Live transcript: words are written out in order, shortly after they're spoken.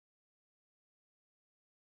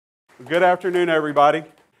Good afternoon, everybody.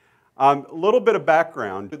 A little bit of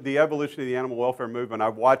background. The evolution of the animal welfare movement,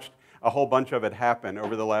 I've watched a whole bunch of it happen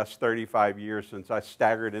over the last 35 years since I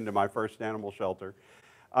staggered into my first animal shelter.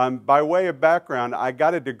 By way of background, I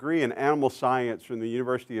got a degree in animal science from the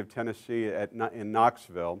University of Tennessee in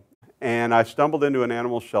Knoxville. And I stumbled into an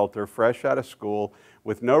animal shelter fresh out of school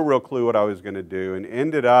with no real clue what I was going to do, and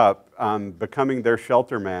ended up becoming their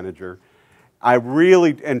shelter manager. I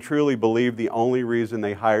really and truly believe the only reason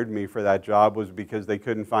they hired me for that job was because they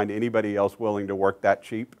couldn't find anybody else willing to work that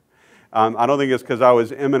cheap. I don't think it's because I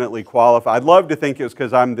was eminently qualified. I'd love to think it was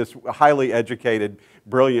because I'm this highly educated,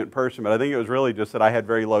 brilliant person, but I think it was really just that I had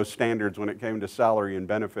very low standards when it came to salary and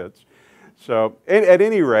benefits. So at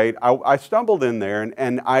any rate, I stumbled in there,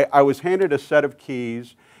 and I was handed a set of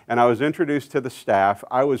keys, and I was introduced to the staff.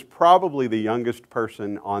 I was probably the youngest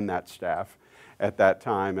person on that staff at that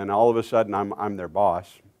time, and all of a sudden I'm their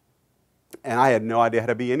boss. And I had no idea how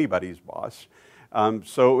to be anybody's boss.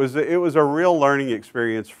 So it was a real learning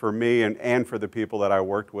experience for me and for the people that I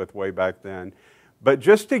worked with way back then. But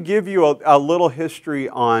just to give you a little history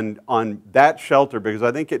on that shelter, because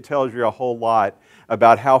I think it tells you a whole lot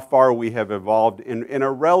about how far we have evolved in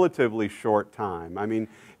a relatively short time. I mean,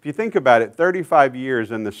 if you think about it, 35 years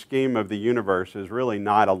in the scheme of the universe is really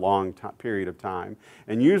not a long period of time.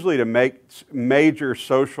 And usually to make major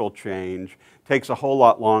social change takes a whole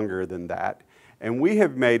lot longer than that. And we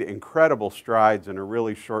have made incredible strides in a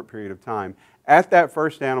really short period of time. At that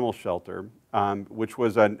first animal shelter, which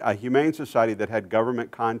was a humane society that had government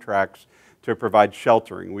contracts to provide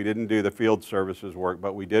sheltering. We didn't do the field services work,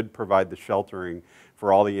 but we did provide the sheltering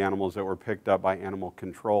for all the animals that were picked up by animal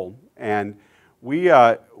control. And we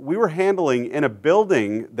were handling in a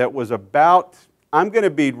building that was about, I'm going to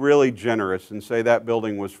be really generous and say that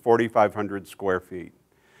building was 4,500 square feet.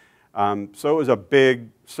 So it was a big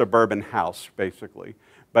suburban house, basically.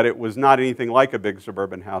 But it was not anything like a big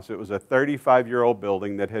suburban house. It was a 35-year-old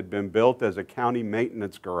building that had been built as a county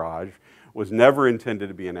maintenance garage, was never intended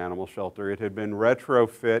to be an animal shelter. It had been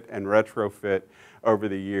retrofit over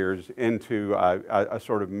the years into a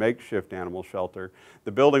sort of makeshift animal shelter.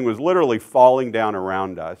 The building was literally falling down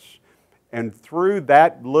around us. And through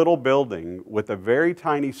that little building, with a very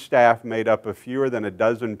tiny staff made up of fewer than a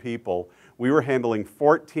dozen people, we were handling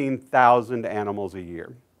 14,000 animals a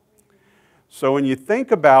year. So when you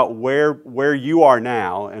think about where you are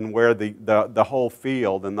now and where the whole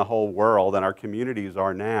field and the whole world and our communities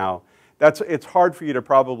are now, it's hard for you to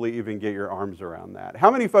probably even get your arms around that.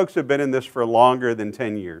 How many folks have been in this for longer than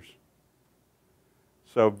 10 years?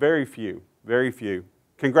 So very few, very few.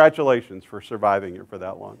 Congratulations for surviving it for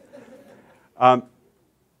that long.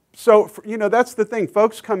 So, you know, that's the thing.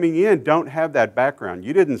 Folks coming in don't have that background.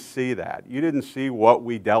 You didn't see that. You didn't see what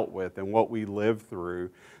we dealt with and what we lived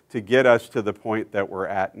through to get us to the point that we're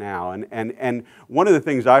at now. And one of the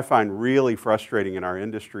things I find really frustrating in our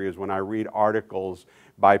industry is when I read articles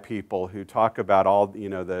by people who talk about all, you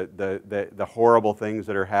know, the horrible things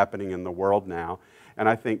that are happening in the world now. And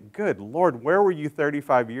I think, good Lord, where were you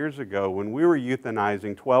 35 years ago when we were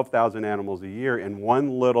euthanizing 12,000 animals a year in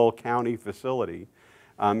one little county facility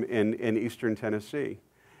in eastern Tennessee?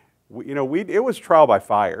 It was trial by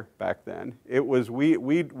fire back then. It was, we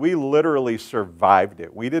literally survived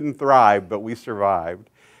it. We didn't thrive, but we survived.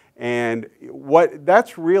 And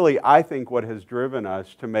that's really, I think, what has driven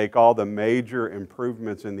us to make all the major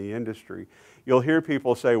improvements in the industry. You'll hear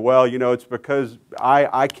people say, well, you know, it's because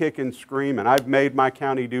I kick and scream and I've made my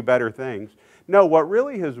county do better things. No, what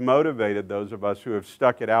really has motivated those of us who have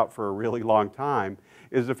stuck it out for a really long time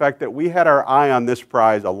is the fact that we had our eye on this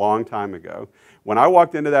prize a long time ago. When I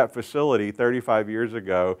walked into that facility 35 years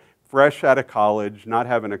ago, fresh out of college, not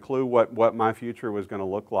having a clue what my future was going to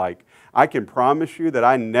look like, I can promise you that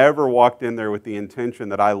I never walked in there with the intention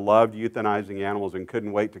that I loved euthanizing animals and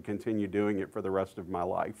couldn't wait to continue doing it for the rest of my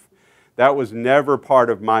life. That was never part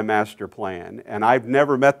of my master plan, and I've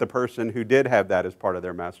never met the person who did have that as part of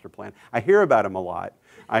their master plan. I hear about him a lot.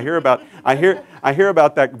 I hear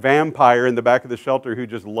about that vampire in the back of the shelter who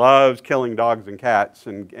just loves killing dogs and cats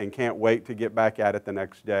and can't wait to get back at it the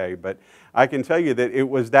next day. But I can tell you that it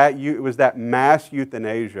was that mass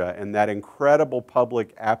euthanasia and that incredible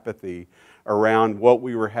public apathy around what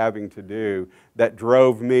we were having to do that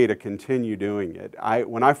drove me to continue doing it.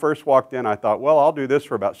 When I first walked in, I thought, well, I'll do this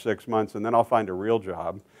for about 6 months and then I'll find a real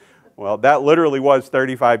job. Well, that literally was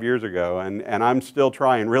 35 years ago, and I'm still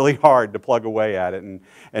trying really hard to plug away at it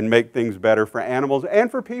and make things better for animals and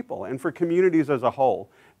for people and for communities as a whole.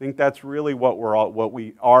 I think that's really what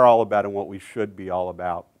we are all about and what we should be all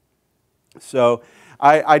about. So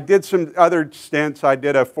I did some other stints. I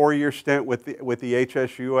did a 4-year stint with the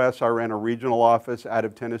HSUS. I ran a regional office out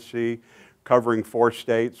of Tennessee, covering 4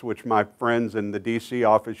 states, which my friends in the DC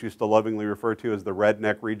office used to lovingly refer to as the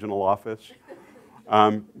redneck regional office.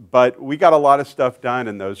 But we got a lot of stuff done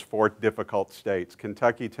in those 4 difficult states.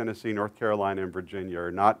 Kentucky, Tennessee, North Carolina, and Virginia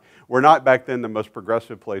were not back then the most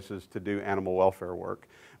progressive places to do animal welfare work.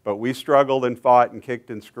 But we struggled and fought and kicked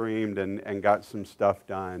and screamed and got some stuff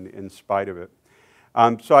done in spite of it.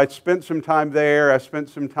 So I spent some time there. I spent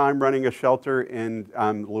some time running a shelter in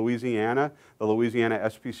Louisiana, the Louisiana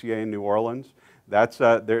ASPCA in New Orleans. That's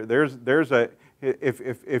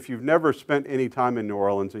if you've never spent any time in New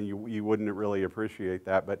Orleans, and you wouldn't really appreciate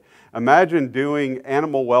that, but imagine doing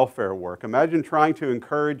animal welfare work. Imagine trying to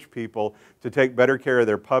encourage people to take better care of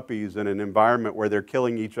their puppies in an environment where they're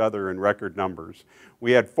killing each other in record numbers.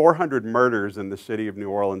 We had 400 murders in the city of New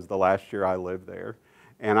Orleans the last year I lived there,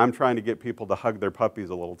 and I'm trying to get people to hug their puppies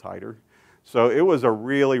a little tighter. So it was a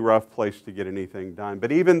really rough place to get anything done.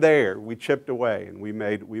 But even there, we chipped away and we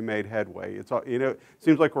made headway. It's, you know, it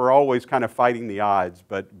seems like we're always kind of fighting the odds,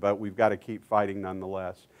 but we've got to keep fighting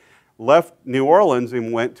nonetheless. Left New Orleans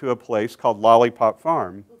and went to a place called Lollipop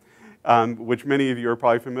Farm, which many of you are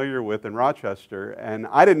probably familiar with in Rochester. And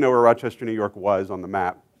I didn't know where Rochester, New York was on the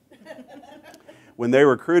map. When they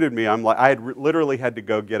recruited me, I had literally had to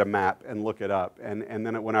go get a map and look it up. And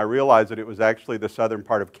then when I realized that it was actually the southern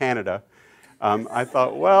part of Canada, I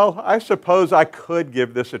thought, well, I suppose I could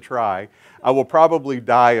give this a try. I will probably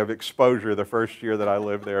die of exposure the first year that I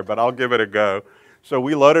live there, but I'll give it a go. So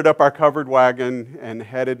we loaded up our covered wagon and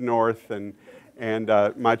headed north, and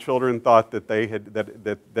my children thought that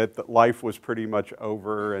that life was pretty much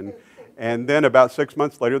over. And then about 6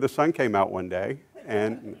 months later, the sun came out one day,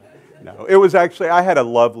 and no, it was actually, I had a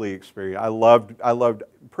lovely experience. I loved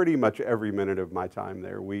pretty much every minute of my time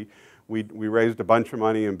there. We raised a bunch of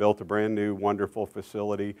money and built a brand new, wonderful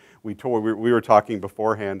facility. We were talking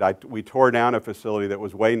beforehand, we tore down a facility that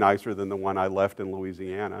was way nicer than the one I left in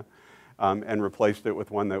Louisiana, and replaced it with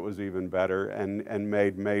one that was even better, and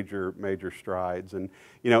made major strides. And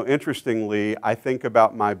you know, interestingly, I think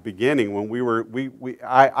about my beginning when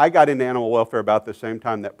I got into animal welfare about the same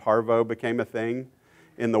time that parvo became a thing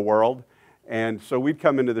in the world. And so we'd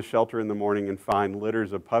come into the shelter in the morning and find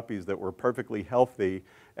litters of puppies that were perfectly healthy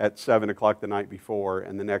at 7 o'clock the night before,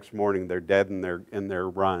 and the next morning they're dead in their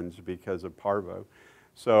runs because of parvo.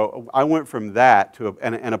 So I went from that to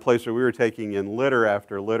a place where we were taking in litter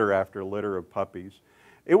after litter after litter of puppies.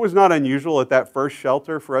 It was not unusual at that first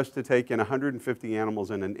shelter for us to take in 150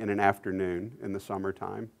 animals in an afternoon in the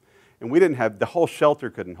summertime. And we didn't have, the whole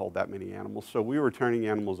shelter couldn't hold that many animals, so we were turning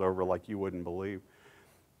animals over like you wouldn't believe.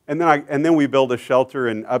 And then we built a shelter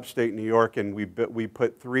in upstate New York, and we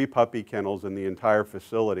put 3 puppy kennels in the entire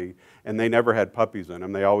facility, and they never had puppies in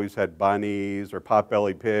them. They always had bunnies or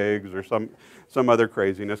potbelly pigs or some other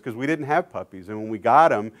craziness, because we didn't have puppies. And when we got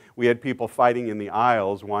them, we had people fighting in the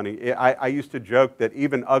aisles wanting. I used to joke that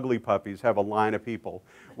even ugly puppies have a line of people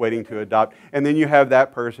waiting to adopt. And then you have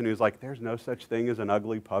that person who's like, there's no such thing as an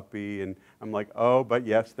ugly puppy. And I'm like, oh, but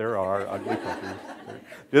yes, there are ugly puppies.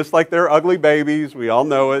 Just like there are ugly babies, we all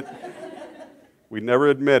know it. We never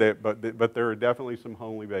admit it, but there are definitely some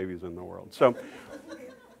homely babies in the world. So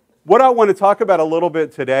what I want to talk about a little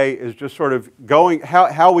bit today is just sort of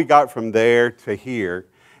how we got from there to here,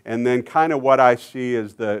 and then kind of what I see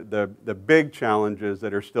as the big challenges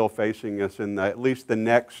that are still facing us in at least the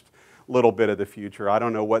next little bit of the future. I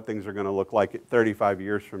don't know what things are going to look like 35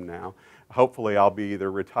 years from now. Hopefully I'll be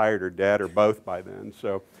either retired or dead or both by then.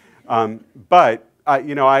 So, but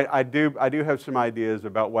you know, I do have some ideas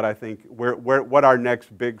about what I think what our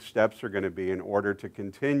next big steps are going to be in order to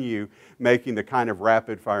continue making the kind of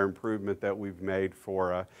rapid fire improvement that we've made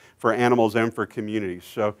for animals and for communities.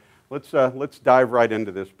 So let's dive right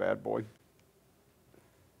into this bad boy.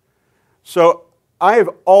 So I have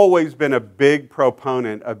always been a big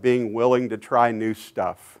proponent of being willing to try new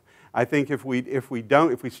stuff. I think if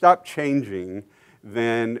we stop changing,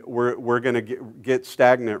 then we're going to get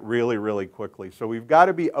stagnant really, really quickly. So we've got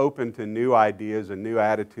to be open to new ideas and new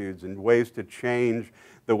attitudes and ways to change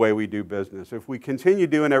the way we do business. If we continue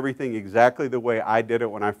doing everything exactly the way I did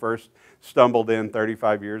it when I first stumbled in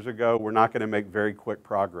 35 years ago, we're not going to make very quick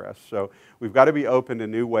progress. So we've got to be open to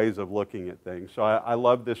new ways of looking at things. So I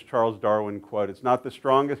love this Charles Darwin quote. It's not the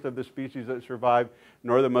strongest of the species that survive,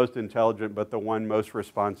 nor the most intelligent, but the one most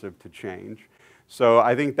responsive to change. So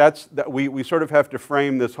I think we sort of have to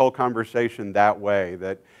frame this whole conversation that way,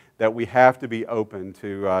 that we have to be open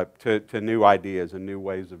to new ideas and new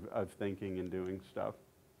ways of thinking and doing stuff.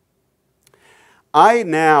 I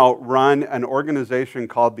now run an organization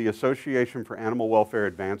called the Association for Animal Welfare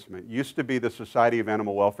Advancement. It used to be the Society of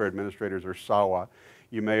Animal Welfare Administrators, or SAWA.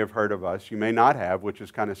 You may have heard of us. You may not have, which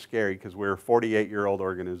is kind of scary because we're a 48-year-old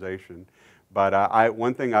organization. But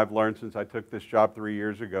one thing I've learned since I took this job 3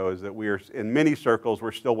 years ago is that we are, in many circles,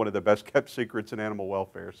 we're still one of the best kept secrets in animal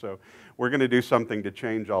welfare. So we're going to do something to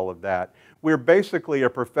change all of that. We're basically a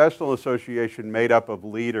professional association made up of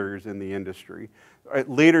leaders in the industry.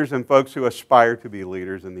 Leaders and folks who aspire to be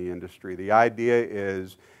leaders in the industry. The idea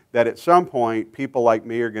is that at some point, people like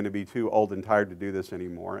me are going to be too old and tired to do this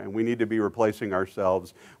anymore, and we need to be replacing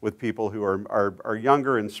ourselves with people who are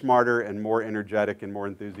younger and smarter and more energetic and more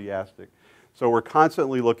enthusiastic. So we're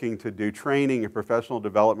constantly looking to do training and professional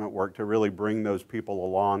development work to really bring those people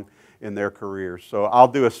along in their careers. So I'll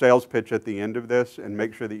do a sales pitch at the end of this and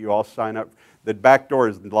make sure that you all sign up. The back door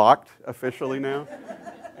is locked officially now,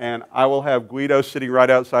 and I will have Guido sitting right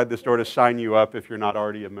outside this door to sign you up if you're not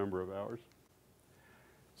already a member of ours.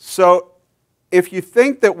 So if you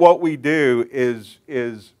think that what we do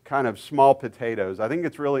is kind of small potatoes, I think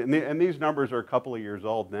it's really, and these numbers are a couple of years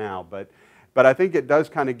old now, but I think it does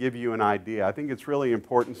kind of give you an idea. I think it's really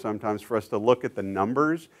important sometimes for us to look at the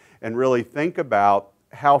numbers and really think about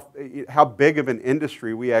how big of an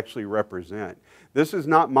industry we actually represent. This is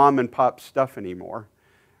not mom and pop stuff anymore,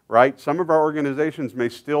 right? Some of our organizations may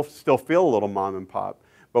still feel a little mom and pop,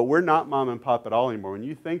 but we're not mom and pop at all anymore. When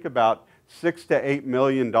you think about 6 to 8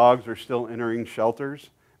 million dogs are still entering shelters,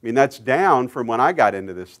 I mean, that's down from when I got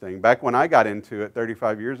into this thing. Back when I got into it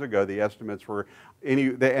 35 years ago, the estimates were, and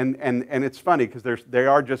it's funny because they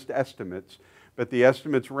are just estimates, but the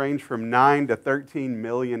estimates range from 9 to 13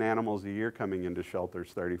 million animals a year coming into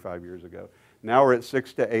shelters 35 years ago. Now we're at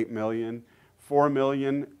 6 to 8 million, 4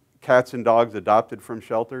 million cats and dogs adopted from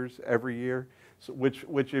shelters every year, so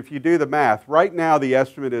which if you do the math, right now the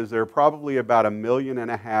estimate is there are probably about 1.5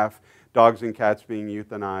 million dogs and cats being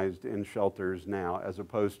euthanized in shelters now, as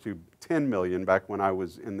opposed to 10 million back when I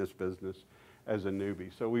was in this business as a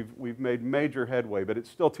newbie. So we've made major headway, but it's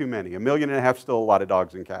still too many. 1.5 million is still a lot of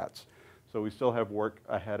dogs and cats. So we still have work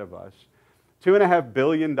ahead of us. $2.5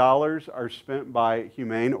 billion are spent by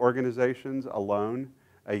humane organizations alone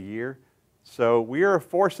a year. So we are a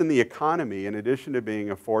force in the economy in addition to being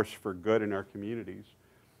a force for good in our communities.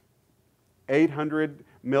 $800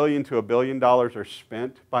 million to $1 billion are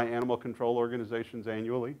spent by animal control organizations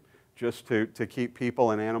annually just to keep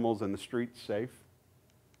people and animals in the streets safe.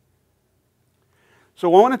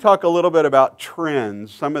 So I want to talk a little bit about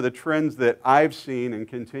trends, some of the trends that I've seen and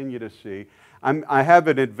continue to see. I have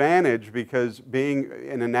an advantage because being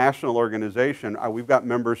in a national organization, we've got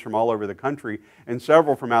members from all over the country and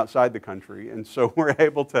several from outside the country. And so we're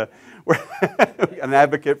able to, we're an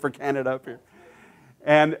advocate for Canada up here.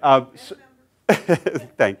 And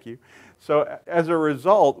thank you. So as a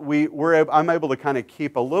result, I'm able to kind of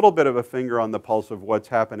keep a little bit of a finger on the pulse of what's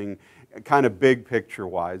happening kind of big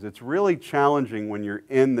picture-wise. It's really challenging when you're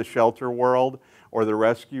in the shelter world or the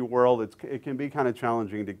rescue world. It can be kind of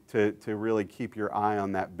challenging to really keep your eye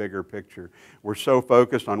on that bigger picture. We're so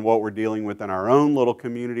focused on what we're dealing with in our own little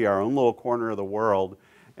community, our own little corner of the world,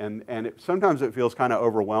 and sometimes it feels kind of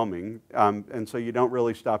overwhelming, and so you don't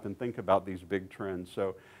really stop and think about these big trends.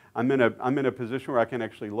 So I'm in a position where I can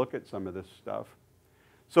actually look at some of this stuff.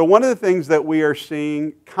 So one of the things that we are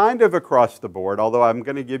seeing kind of across the board, although I'm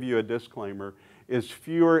going to give you a disclaimer, is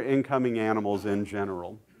fewer incoming animals in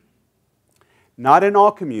general. Not in all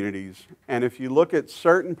communities, and if you look at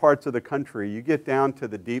certain parts of the country, you get down to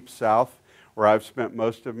the deep south where I've spent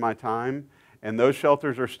most of my time, and those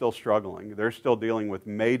shelters are still struggling. They're still dealing with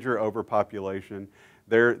major overpopulation.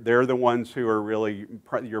 They're the ones who are really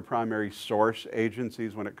your primary source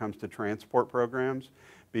agencies when it comes to transport programs,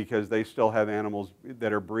 because they still have animals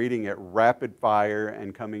that are breeding at rapid fire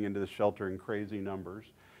and coming into the shelter in crazy numbers.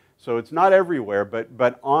 So it's not everywhere,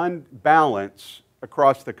 but on balance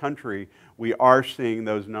across the country, we are seeing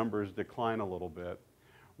those numbers decline a little bit.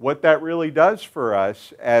 What that really does for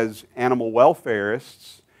us as animal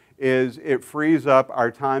welfareists is it frees up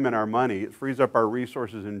our time and our money, it frees up our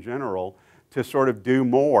resources in general to sort of do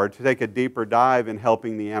more, to take a deeper dive in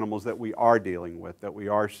helping the animals that we are dealing with, that we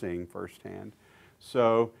are seeing firsthand.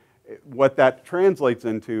 So what that translates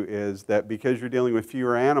into is that because you're dealing with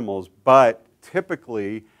fewer animals, but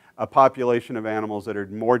typically a population of animals that are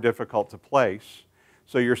more difficult to place,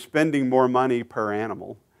 so you're spending more money per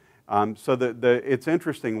animal. So it's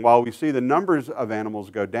interesting, while we see the numbers of animals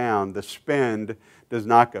go down, the spend does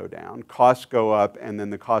not go down. Costs go up, and then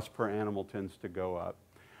the cost per animal tends to go up.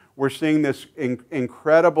 We're seeing this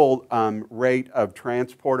incredible rate of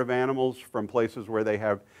transport of animals from places where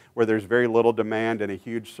there's very little demand and a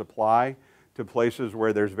huge supply to places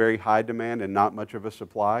where there's very high demand and not much of a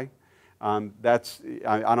supply. I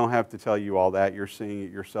don't have to tell you all that. You're seeing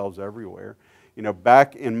it yourselves everywhere. You know,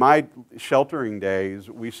 back in my sheltering days,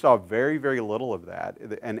 we saw very, very little of that.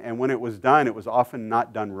 And when it was done, it was often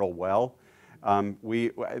not done real well.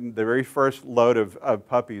 The very first load of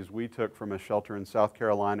puppies we took from a shelter in South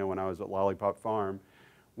Carolina when I was at Lollipop Farm,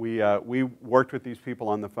 we worked with these people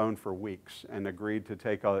on the phone for weeks and agreed to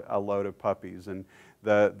take a load of puppies. And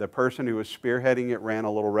the person who was spearheading it ran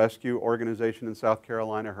a little rescue organization in South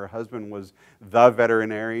Carolina. Her husband was the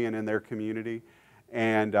veterinarian in their community.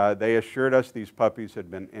 And they assured us these puppies had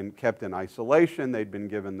been kept in isolation. They'd been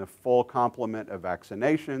given the full complement of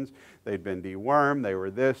vaccinations. They'd been dewormed. They were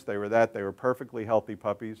this, they were that. They were perfectly healthy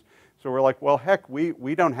puppies. So we're like, well, heck,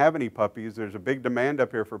 we don't have any puppies. There's a big demand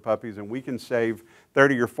up here for puppies, and we can save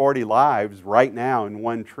 30 or 40 lives right now in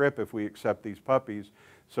one trip if we accept these puppies.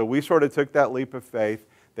 So we sort of took that leap of faith.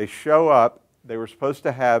 They show up. They were supposed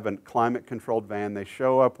to have a climate-controlled van. They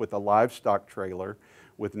show up with a livestock trailer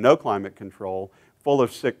with no climate control, full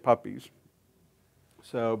of sick puppies.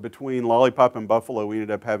 So between Lollipop and Buffalo, we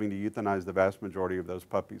ended up having to euthanize the vast majority of those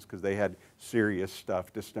puppies because they had serious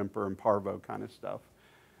stuff, distemper and parvo kind of stuff.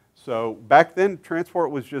 So back then,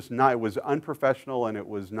 transport was just not, it was unprofessional, and it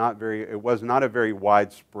was not a very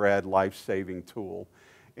widespread life-saving tool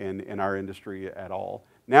in our industry at all.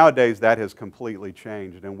 Nowadays, that has completely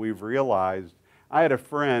changed, and we've realized. I had a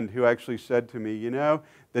friend who actually said to me, you know,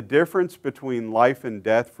 the difference between life and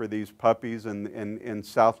death for these puppies in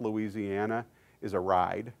South Louisiana is a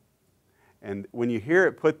ride. And when you hear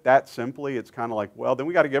it put that simply, it's kind of like, well, then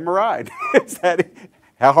we got to give them a ride.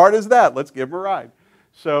 How hard is that? Let's give them a ride.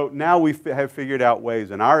 So now we have figured out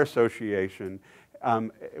ways in our association.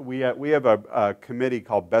 We have a committee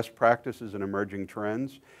called Best Practices and Emerging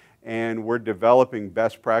Trends. And we're developing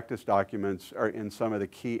best practice documents in some of the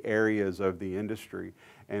key areas of the industry.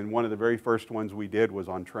 And one of the very first ones we did was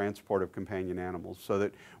on transport of companion animals, so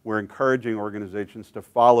that we're encouraging organizations to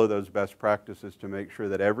follow those best practices to make sure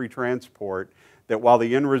that every transport, that while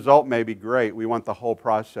the end result may be great, we want the whole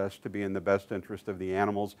process to be in the best interest of the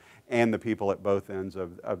animals and the people at both ends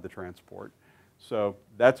of the transport. So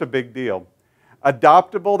that's a big deal.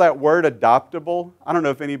 Adoptable, that word adoptable, I don't know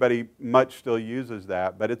if anybody much still uses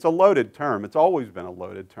that, but it's a loaded term. It's always been a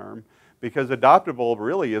loaded term because adoptable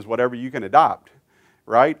really is whatever you can adopt,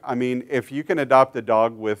 right? I mean, if you can adopt a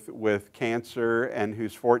dog with cancer and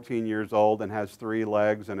who's 14 years old and has 3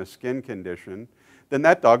 legs and a skin condition, then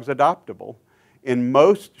that dog's adoptable. In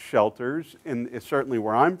most shelters, certainly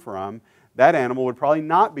where I'm from, that animal would probably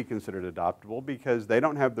not be considered adoptable because they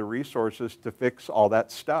don't have the resources to fix all that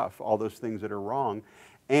stuff, all those things that are wrong,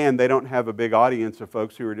 and they don't have a big audience of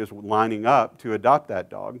folks who are just lining up to adopt that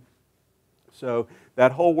dog. So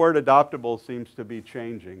that whole word adoptable seems to be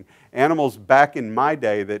changing. Animals back in my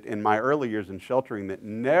day, that in my early years in sheltering, that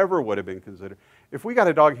never would have been considered. If we got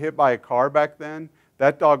a dog hit by a car back then,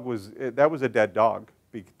 that was a dead dog.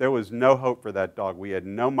 There was no hope for that dog. We had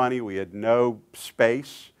no money, we had no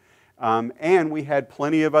space. And we had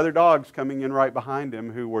plenty of other dogs coming in right behind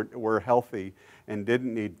him who were healthy and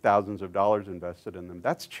didn't need thousands of dollars invested in them.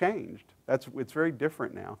 That's changed. It's very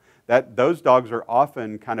different now. Those dogs are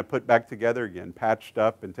often kind of put back together again, patched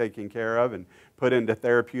up and taken care of and put into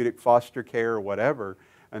therapeutic foster care or whatever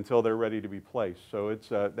until they're ready to be placed. So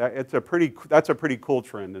that's a pretty cool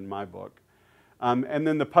trend in my book. And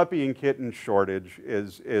then the puppy and kitten shortage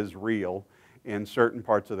is real in certain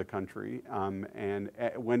parts of the country.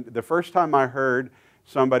 When the first time I heard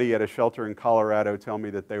somebody at a shelter in Colorado tell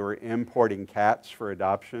me that they were importing cats for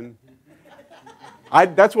adoption,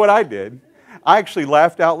 that's what I did. I actually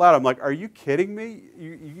laughed out loud. I'm like, are you kidding me?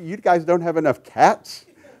 You guys don't have enough cats?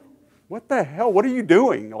 What the hell? What are you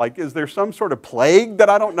doing? Like, is there some sort of plague that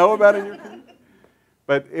I don't know about in your community?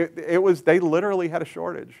 But they literally had a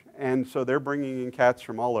shortage. And so they're bringing in cats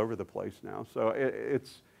from all over the place now. So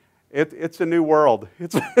it's a new world.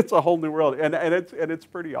 It's a whole new world, and it's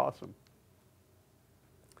pretty awesome.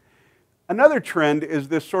 Another trend is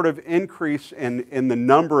this sort of increase in the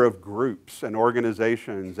number of groups and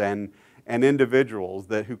organizations and individuals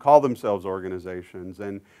who call themselves organizations.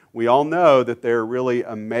 And we all know that there are really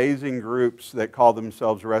amazing groups that call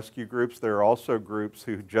themselves rescue groups. There are also groups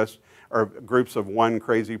who just are groups of one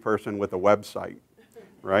crazy person with a website,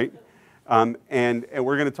 right? And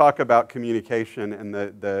we're going to talk about communication and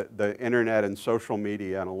the internet and social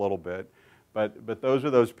media in a little bit. But those are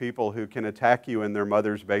those people who can attack you in their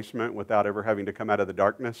mother's basement without ever having to come out of the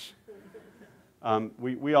darkness.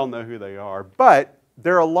 We all know who they are. But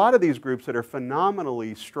there are a lot of these groups that are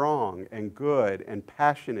phenomenally strong and good and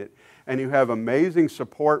passionate and who have amazing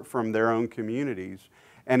support from their own communities.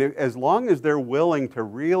 And as long as they're willing to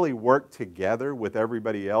really work together with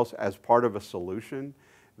everybody else as part of a solution,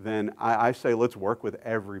 then I say let's work with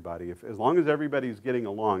everybody. As long as everybody's getting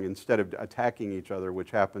along instead of attacking each other,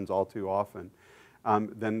 which happens all too often,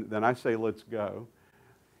 then I say let's go.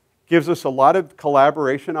 Gives us a lot of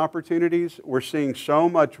collaboration opportunities. We're seeing so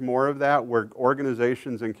much more of that where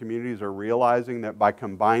organizations and communities are realizing that by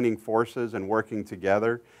combining forces and working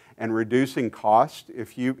together and reducing cost,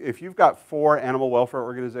 if you've got 4 animal welfare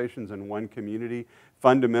organizations in one community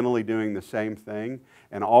fundamentally doing the same thing,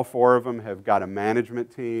 and all 4 of them have got a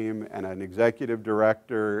management team and an executive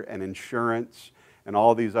director and insurance and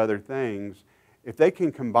all these other things, if they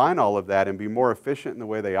can combine all of that and be more efficient in the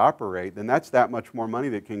way they operate, then that's that much more money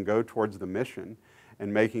that can go towards the mission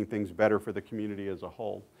and making things better for the community as a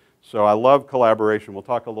whole. So I love collaboration. We'll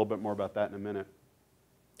talk a little bit more about that in a minute.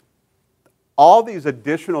 All these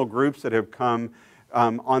additional groups that have come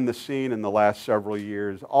on the scene in the last several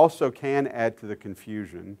years also can add to the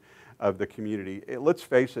confusion of the community. Let's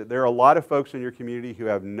face it, there are a lot of folks in your community who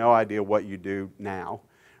have no idea what you do now,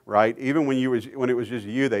 right? Even when it was just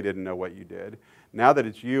you, they didn't know what you did. Now that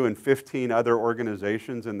it's you and 15 other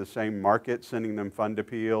organizations in the same market sending them fund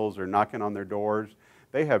appeals or knocking on their doors,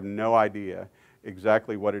 they have no idea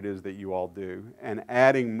exactly what it is that you all do. And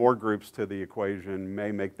adding more groups to the equation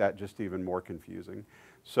may make that just even more confusing.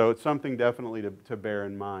 So it's something definitely to bear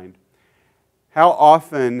in mind. How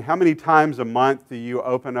many times a month do you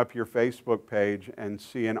open up your Facebook page and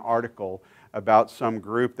see an article about some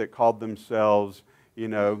group that called themselves, you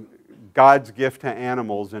know, God's gift to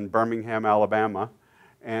animals in Birmingham, Alabama,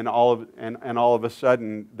 and all of a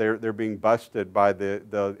sudden they're being busted by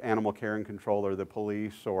the animal care and control or the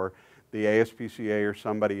police or the ASPCA or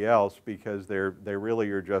somebody else because they really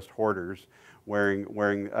are just hoarders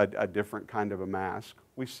wearing a different kind of a mask.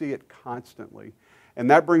 We see it constantly.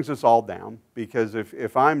 And that brings us all down because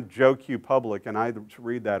if I'm Joe Q. Public and I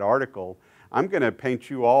read that article, I'm going to paint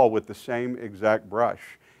you all with the same exact brush.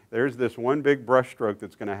 There's this one big brush stroke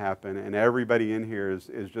that's going to happen and everybody in here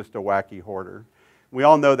is just a wacky hoarder. We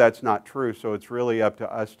all know that's not true, so it's really up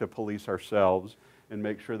to us to police ourselves and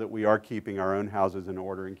make sure that we are keeping our own houses in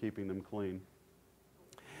order and keeping them clean.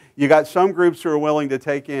 You got some groups who are willing to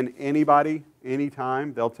take in anybody,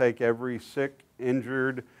 anytime. They'll take every sick,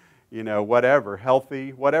 injured, you know, whatever,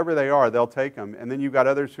 healthy, whatever they are, they'll take them. And then you've got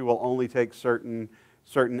others who will only take certain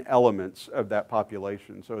elements of that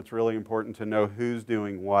population. So it's really important to know who's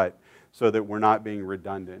doing what so that we're not being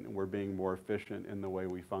redundant and we're being more efficient in the way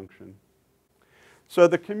we function. So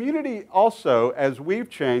the community also, as we've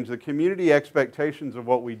changed, the community expectations of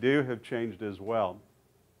what we do have changed as well.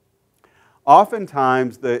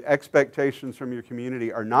 Oftentimes, the expectations from your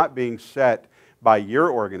community are not being set by your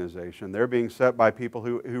organization. They're being set by people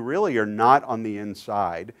who really are not on the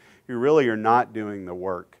inside, who really are not doing the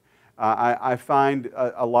work. I find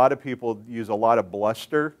a lot of people use a lot of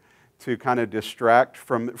bluster to kind of distract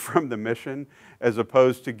from the mission as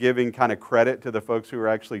opposed to giving kind of credit to the folks who are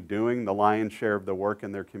actually doing the lion's share of the work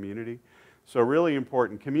in their community. So really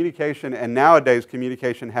important. Communication, and nowadays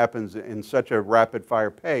communication happens in such a rapid fire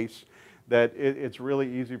pace that it's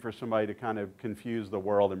really easy for somebody to kind of confuse the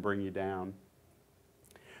world and bring you down.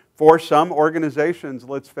 For some organizations,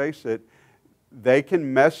 let's face it, they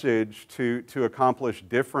can message to accomplish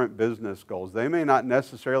different business goals. They may not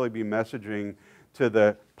necessarily be messaging to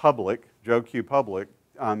the public, Joe Q. Public,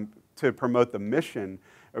 to promote the mission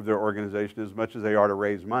of their organization as much as they are to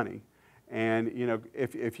raise money. And you know,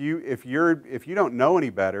 if you don't know any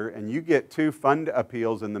better and you get 2 fund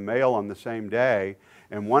appeals in the mail on the same day,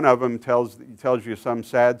 and one of them tells you some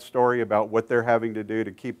sad story about what they're having to do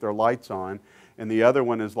to keep their lights on, and the other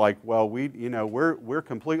one is like, well, we're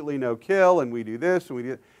completely no kill, and we do this, and we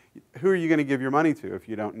do. Who are you going to give your money to if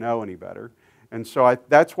you don't know any better? And so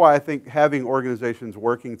that's why I think having organizations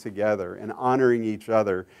working together and honoring each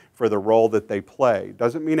other for the role that they play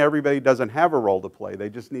doesn't mean everybody doesn't have a role to play. They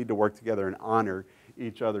just need to work together and honor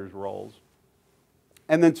each other's roles.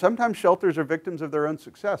 And then sometimes shelters are victims of their own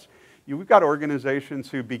success. We've got organizations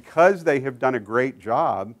who, because they have done a great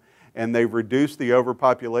job and they've reduced the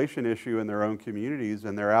overpopulation issue in their own communities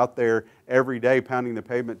and they're out there every day pounding the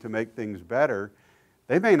pavement to make things better,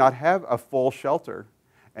 they may not have a full shelter.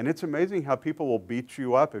 And it's amazing how people will beat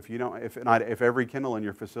you up if every kennel in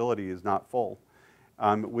your facility is not full.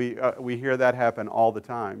 We hear that happen all the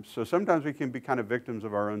time. So sometimes we can be kind of victims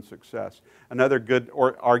of our own success. Another good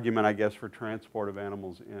argument, I guess, for transport of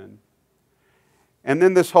animals in. And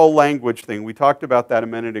then this whole language thing, we talked about that a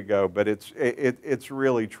minute ago, but it's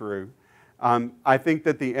really true. I think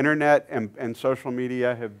that the internet and social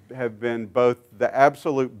media have been both the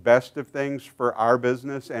absolute best of things for our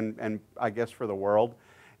business and I guess for the world.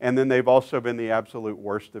 And then they've also been the absolute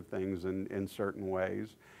worst of things in certain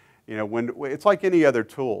ways. You know, it's like any other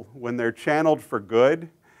tool. When they're channeled for good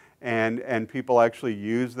and people actually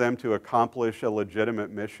use them to accomplish a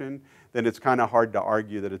legitimate mission, then it's kind of hard to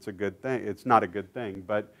argue that it's a good thing. It's not a good thing.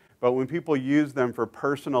 But when people use them for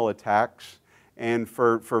personal attacks and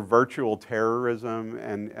for virtual terrorism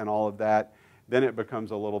and all of that, then it becomes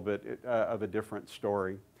a little bit of a different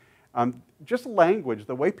story. Just language,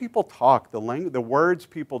 the way people talk, the words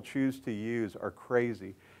people choose to use are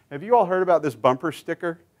crazy. Have you all heard about this bumper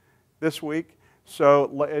sticker this week?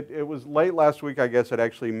 So it was late last week, I guess. It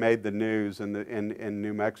actually made the news in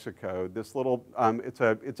New Mexico. This little,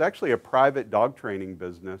 it's actually a private dog training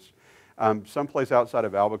business, someplace outside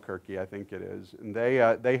of Albuquerque, I think it is. And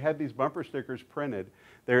they had these bumper stickers printed.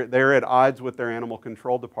 They're at odds with their animal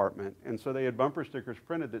control department, and so they had bumper stickers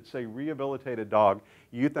printed that say, "Rehabilitate a dog,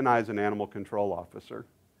 euthanize an animal control officer."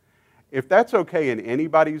 If that's okay in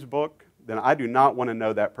anybody's book, then I do not want to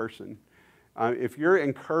know that person. If you're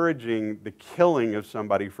encouraging the killing of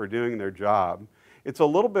somebody for doing their job, it's a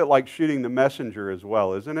little bit like shooting the messenger as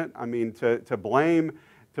well, isn't it? I mean, to blame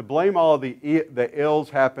all of the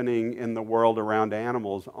ills happening in the world around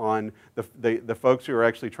animals on the folks who are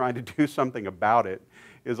actually trying to do something about it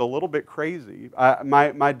is a little bit crazy.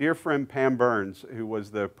 My dear friend Pam Burns, who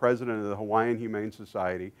was the president of the Hawaiian Humane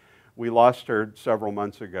Society, we lost her several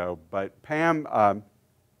months ago, but Pam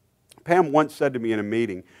once said to me in a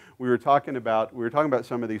meeting, we were talking about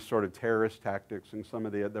some of these sort of terrorist tactics and some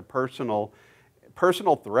of the personal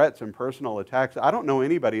threats and personal attacks. I don't know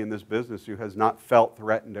anybody in this business who has not felt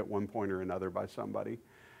threatened at one point or another by somebody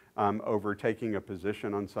over taking a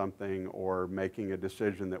position on something or making a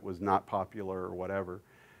decision that was not popular or whatever,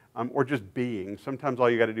 or just being. Sometimes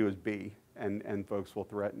all you got to do is be, and folks will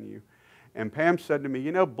threaten you. And Pam said to me,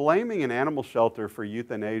 you know, blaming an animal shelter for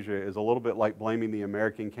euthanasia is a little bit like blaming the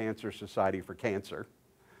American Cancer Society for cancer.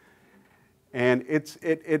 And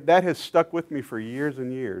that has stuck with me for years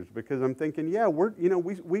and years, because I'm thinking, yeah,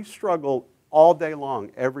 we struggle all day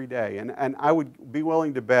long, every day. And I would be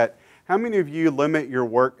willing to bet, how many of you limit your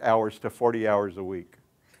work hours to 40 hours a week?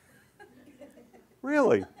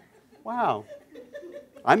 Really? Wow.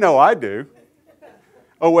 I know I do.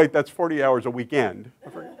 Oh, wait, that's 40 hours a weekend.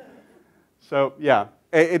 So, yeah.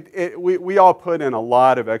 We all put in a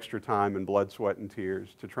lot of extra time and blood, sweat, and tears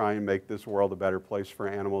to try and make this world a better place for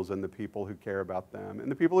animals and the people who care about them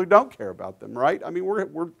and the people who don't care about them, right? I mean,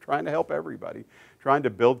 we're trying to help everybody, trying to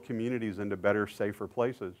build communities into better, safer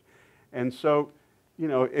places. And so, you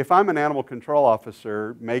know, if I'm an animal control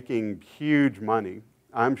officer making huge money,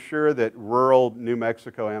 I'm sure that rural New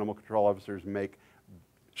Mexico animal control officers make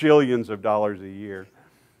jillions of dollars a year.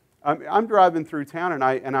 I'm driving through town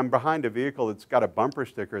and I'm behind a vehicle that's got a bumper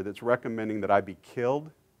sticker that's recommending that I be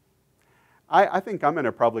killed. I think I'm going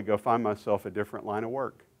to probably go find myself a different line of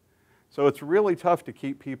work. So it's really tough to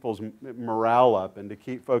keep people's morale up and to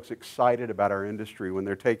keep folks excited about our industry when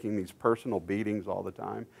they're taking these personal beatings all the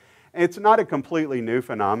time. And it's not a completely new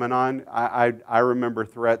phenomenon. I remember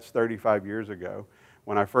threats 35 years ago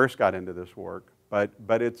when I first got into this work, but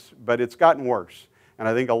it's gotten worse. And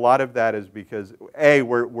I think a lot of that is because, A,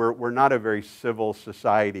 we're not a very civil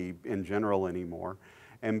society in general anymore,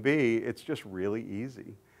 and B, it's just really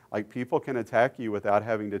easy. Like, people can attack you without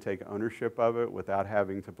having to take ownership of it, without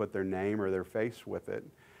having to put their name or their face with it,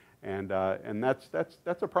 and that's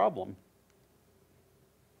a problem.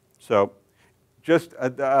 So, just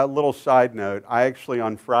a little side note, I actually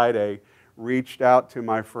on Friday reached out to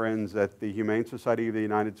my friends at the Humane Society of the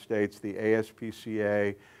United States, the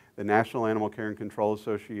ASPCA, the National Animal Care and Control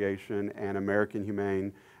Association, and American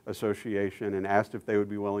Humane Association, and asked if they would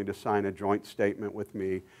be willing to sign a joint statement with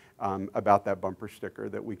me about that bumper sticker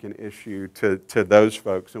that we can issue to those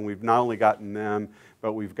folks. And we've not only gotten them,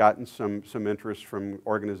 but we've gotten some interest from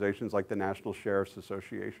organizations like the National Sheriff's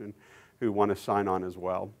Association who want to sign on as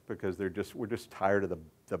well, because we're just tired of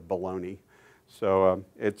the baloney. So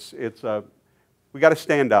we got to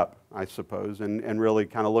stand up, I suppose, and really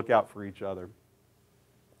kind of look out for each other.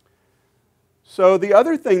 So the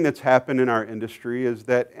other thing that's happened in our industry is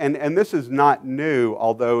that, and this is not new,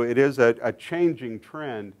 although it is a changing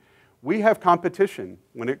trend, we have competition.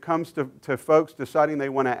 When it comes to folks deciding they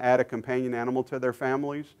want to add a companion animal to their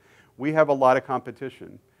families, we have a lot of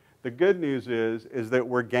competition. The good news is that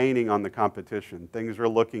we're gaining on the competition. Things are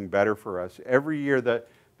looking better for us. Every year,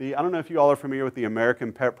 I don't know if you all are familiar with the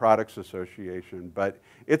American Pet Products Association, but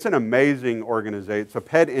it's an amazing organization. It's a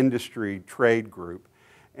pet industry trade group.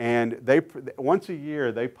 And once a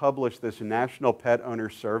year, they publish this National Pet Owner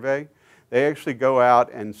Survey. They actually go out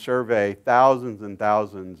and survey thousands and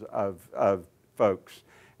thousands of folks.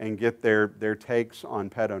 and get their takes on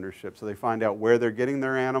pet ownership. So they find out where they're getting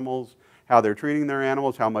their animals, how they're treating their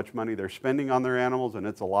animals, how much money they're spending on their animals, and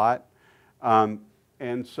it's a lot.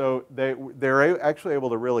 And so they're actually able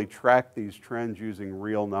to really track these trends using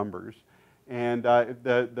real numbers. And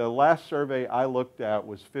the last survey I looked at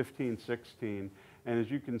was 15-16, and as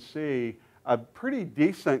you can see, a pretty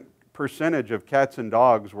decent percentage of cats and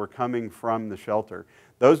dogs were coming from the shelter.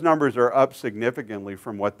 Those numbers are up significantly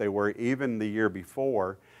from what they were even the year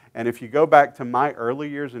before. And if you go back to my early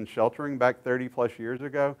years in sheltering back 30 plus years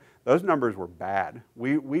ago, those numbers were bad.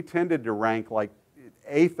 We tended to rank like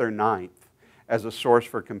 8th or 9th as a source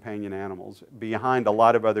for companion animals, behind a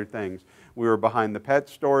lot of other things. We were behind the pet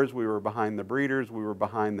stores, we were behind the breeders, we were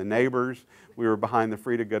behind the neighbors, we were behind the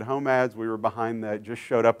free to good home ads, we were behind the just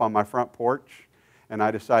showed up on my front porch and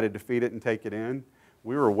I decided to feed it and take it in.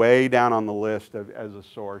 We were way down on the list as a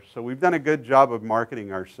source. So we've done a good job of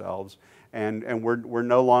marketing ourselves, and we're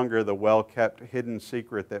no longer the well-kept hidden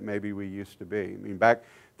secret that maybe we used to be. I mean, back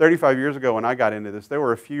 35 years ago when I got into this, there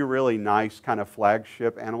were a few really nice kind of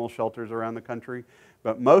flagship animal shelters around the country,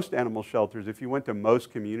 but most animal shelters, if you went to most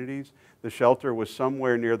communities, the shelter was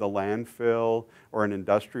somewhere near the landfill or an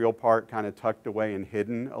industrial park, kind of tucked away and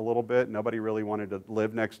hidden a little bit. Nobody really wanted to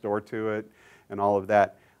live next door to it and all of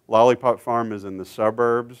that. Lollipop Farm is in the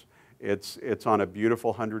suburbs. It's on a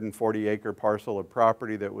beautiful 140-acre parcel of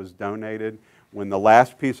property that was donated. When the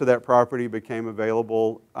last piece of that property became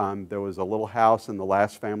available, there was a little house and the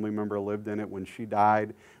last family member lived in it. When she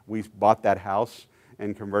died, we bought that house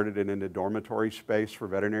and converted it into dormitory space for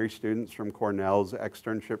veterinary students from Cornell's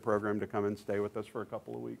externship program to come and stay with us for a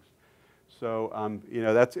couple of weeks. So, you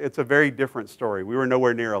know, it's a very different story. We were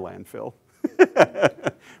nowhere near a landfill.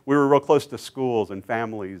 We were real close to schools and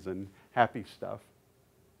families and happy stuff.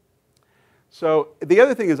 So the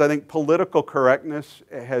other thing is, I think political correctness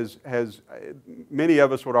has many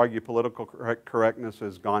of us would argue political correctness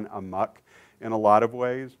has gone amok in a lot of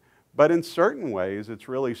ways, but in certain ways it's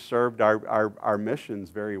really served our missions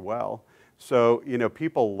very well. So, you know,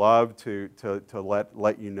 people love to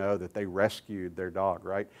let you know that they rescued their dog,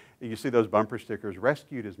 right? You see those bumper stickers,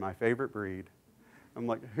 "Rescued is my favorite breed." I'm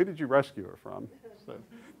like, who did you rescue it from? So,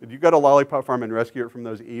 did you go to Lollipop Farm and rescue it from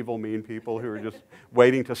those evil, mean people who are just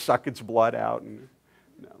waiting to suck its blood out? And,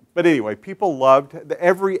 no. But anyway, people loved,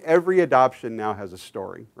 every adoption now has a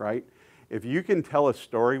story, right? If you can tell a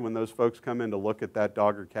story when those folks come in to look at that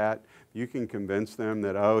dog or cat, you can convince them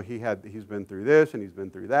that, oh, he's been through this and he's been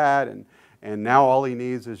through that, and now all he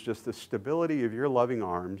needs is just the stability of your loving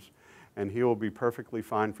arms, and he will be perfectly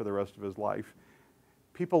fine for the rest of his life.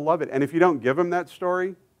 People love it. And if you don't give them that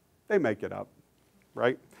story, they make it up,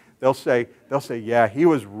 right? They'll say, yeah, he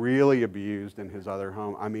was really abused in his other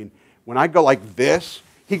home. I mean, when I go like this,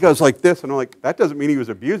 he goes like this. And I'm like, that doesn't mean he was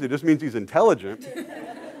abused. It just means he's intelligent.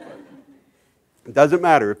 It doesn't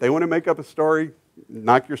matter. If they want to make up a story,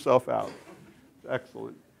 knock yourself out.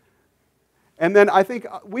 Excellent. And then I think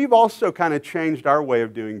we've also kind of changed our way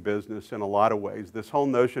of doing business in a lot of ways. This whole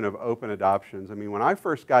notion of open adoptions. I mean, when I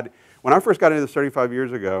first got into this 35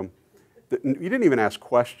 years ago, you didn't even ask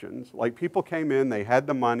questions. Like, people came in, they had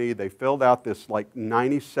the money, they filled out this like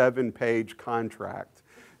 97-page contract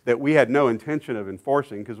that we had no intention of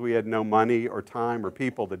enforcing because we had no money or time or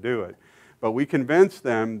people to do it. But we convinced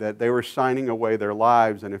them that they were signing away their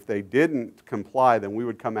lives, and if they didn't comply, then we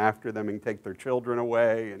would come after them and take their children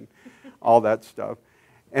away and all that stuff.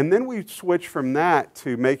 And then we switched from that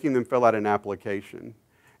to making them fill out an application.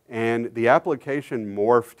 And the application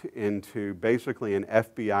morphed into basically an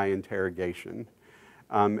FBI interrogation.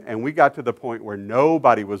 And we got to the point where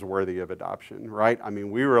nobody was worthy of adoption, right? I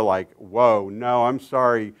mean, we were like, whoa, no, I'm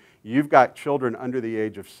sorry. You've got children under the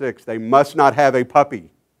age of 6. They must not have a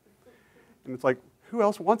puppy. And it's like, who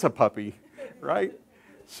else wants a puppy, right?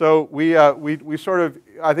 So we sort of,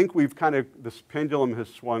 I think we've kind of, this pendulum has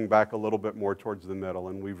swung back a little bit more towards the middle,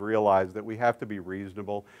 and we've realized that we have to be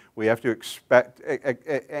reasonable. We have to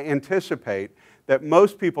anticipate that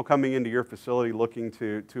most people coming into your facility looking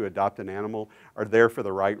to adopt an animal are there for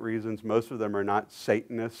the right reasons. Most of them are not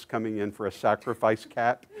Satanists coming in for a sacrifice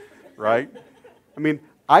cat, right? I mean,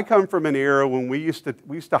 I come from an era when we used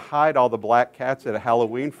to hide all the black cats at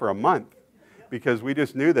Halloween for a month, because we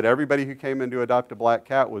just knew that everybody who came in to adopt a black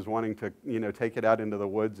cat was wanting to, you know, take it out into the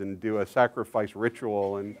woods and do a sacrifice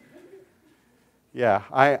ritual. And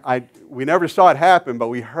yeah, we never saw it happen, but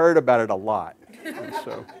we heard about it a lot. And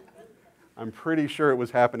so I'm pretty sure it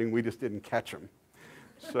was happening. We just didn't catch them.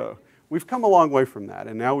 So we've come a long way from that.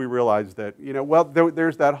 And now we realize that, you know, well,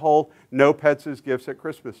 there's that whole no pets as gifts at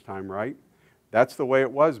Christmas time, right? That's the way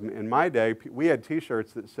it was. In my day, we had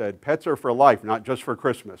T-shirts that said, "Pets are for life, not just for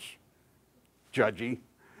Christmas." Judgy.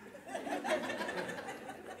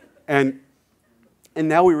 And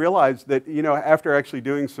now we realize that, after actually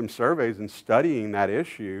doing some surveys and studying that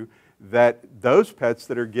issue, that those pets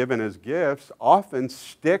that are given as gifts often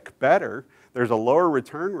stick better. There's a lower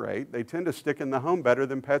return rate. They tend to stick in the home better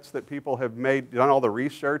than pets that people have done all the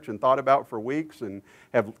research and thought about for weeks and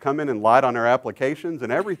have come in and lied on their applications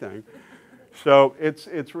and everything. So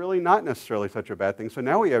it's really not necessarily such a bad thing. So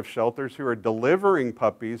now we have shelters who are delivering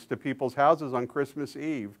puppies to people's houses on Christmas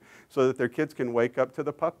Eve so that their kids can wake up to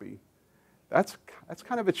the puppy. That's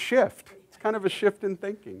kind of a shift. It's kind of a shift in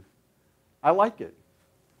thinking. I like it.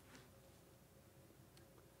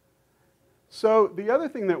 So the other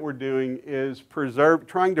thing that we're doing is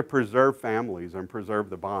trying to preserve families and preserve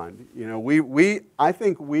the bond. I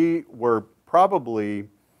think we were probably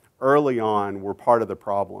early on were part of the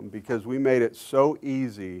problem because we made it so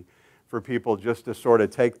easy for people just to sort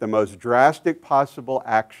of take the most drastic possible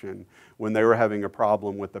action when they were having a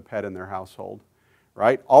problem with the pet in their household,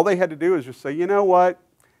 right? All they had to do is just say, you know what,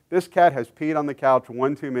 this cat has peed on the couch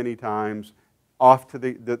one too many times, off to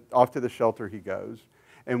the shelter he goes.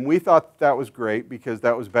 And we thought that was great because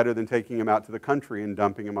that was better than taking him out to the country and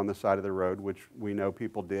dumping him on the side of the road, which we know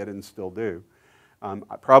people did and still do.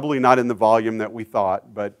 Probably not in the volume that we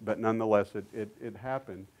thought, but nonetheless, it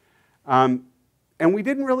happened. And we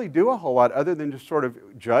didn't really do a whole lot other than just sort of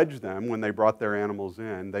judge them when they brought their animals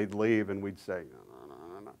in. They'd leave and we'd say,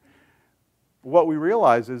 no. What we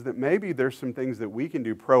realize is that maybe there's some things that we can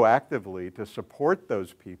do proactively to support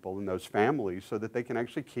those people and those families so that they can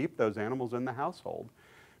actually keep those animals in the household.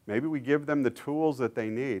 Maybe we give them the tools that they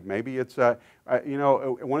need. Maybe it's, one of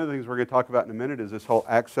the things we're going to talk about in a minute is this whole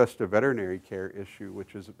access to veterinary care issue,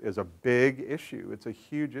 which is a big issue. It's a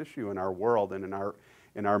huge issue in our world and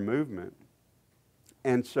in our movement.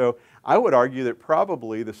 And so I would argue that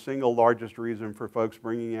probably the single largest reason for folks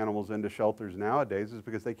bringing animals into shelters nowadays is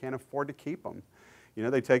because they can't afford to keep them.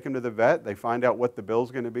 They take them to the vet, they find out what the bill's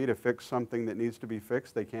going to be to fix something that needs to be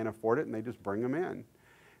fixed, they can't afford it, and they just bring them in.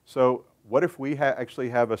 So what if we actually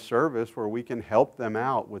have a service where we can help them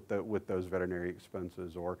out with those veterinary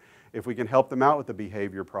expenses, or if we can help them out with the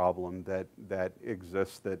behavior problem that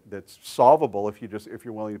exists that's solvable if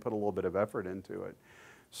you're willing to put a little bit of effort into it.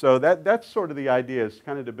 So that's sort of the idea, is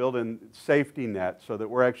kind of to build in safety net so that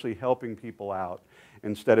we're actually helping people out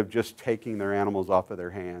instead of just taking their animals off of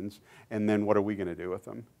their hands. And then what are we going to do with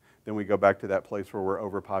them? Then we go back to that place where we're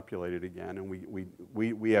overpopulated again, and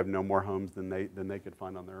we have no more homes than they could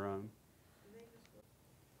find on their own.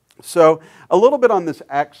 So a little bit on this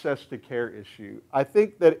access to care issue. I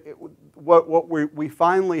think that what we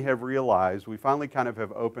finally have realized, we finally kind of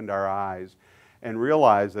have opened our eyes and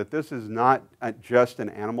realized that this is not just an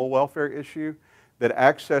animal welfare issue, that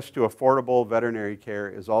access to affordable veterinary care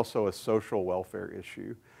is also a social welfare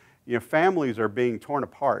issue. Families are being torn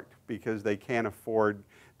apart because they can't afford,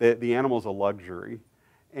 the animal's a luxury.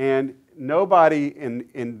 And nobody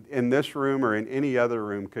in this room or in any other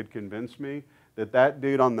room could convince me that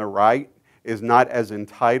dude on the right is not as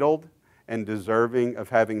entitled and deserving of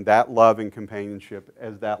having that love and companionship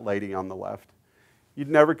as that lady on the left. You'd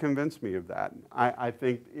never convince me of that. I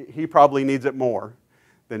think he probably needs it more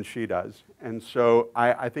than she does. And so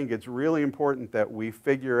I think it's really important that we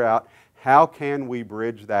figure out how can we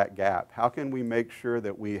bridge that gap? How can we make sure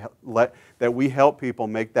that we help people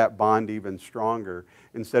make that bond even stronger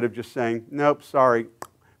instead of just saying, nope, sorry,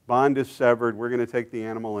 bond is severed, we're going to take the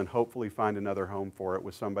animal and hopefully find another home for it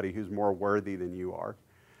with somebody who's more worthy than you are.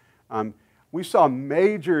 We saw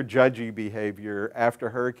major judgy behavior after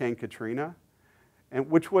Hurricane Katrina. And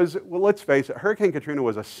which was, well, let's face it, Hurricane Katrina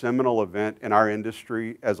was a seminal event in our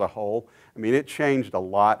industry as a whole. I mean, it changed a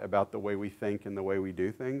lot about the way we think and the way we do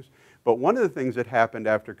things. But one of the things that happened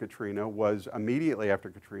after Katrina was, immediately after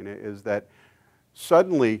Katrina, is that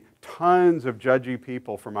suddenly tons of judgy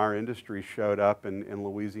people from our industry showed up in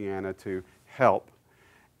Louisiana to help.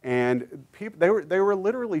 And they were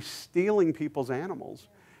literally stealing people's animals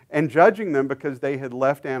and judging them because they had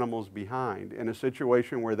left animals behind in a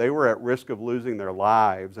situation where they were at risk of losing their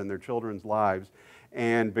lives and their children's lives.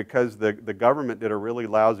 And because the government did a really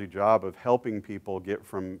lousy job of helping people get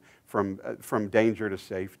from danger to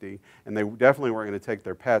safety, and they definitely weren't going to take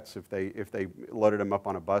their pets if they loaded them up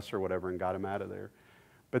on a bus or whatever and got them out of there.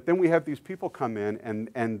 But then we have these people come in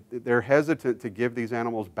and they're hesitant to give these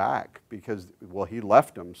animals back because, well, he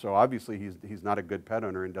left them, so obviously he's not a good pet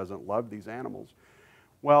owner and doesn't love these animals.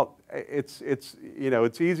 Well, it's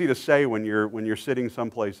easy to say when you're sitting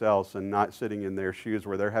someplace else and not sitting in their shoes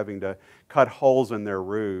where they're having to cut holes in their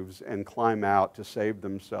roofs and climb out to save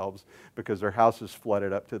themselves because their house is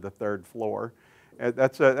flooded up to the 3rd floor.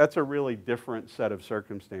 That's a really different set of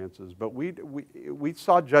circumstances. But we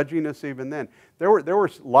saw judginess even then. There were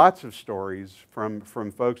lots of stories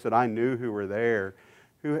from folks that I knew who were there.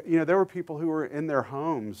 There were people who were in their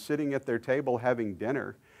homes sitting at their table having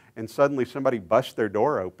dinner, and suddenly somebody busts their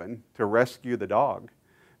door open to rescue the dog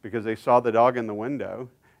because they saw the dog in the window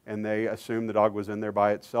and they assumed the dog was in there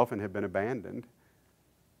by itself and had been abandoned.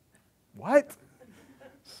 What?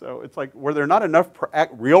 So it's like, were there not enough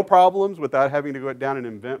real problems without having to go down and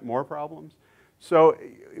invent more problems? So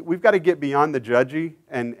we've got to get beyond the judgy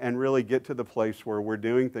and really get to the place where we're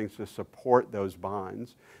doing things to support those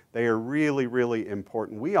bonds. They are really, really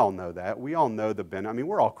important. We all know that. We all know the benefit. I mean,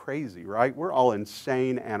 we're all crazy, right? We're all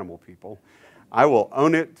insane animal people. I will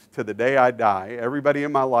own it to the day I die. Everybody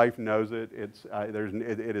in my life knows it.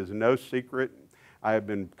 It is no secret. I have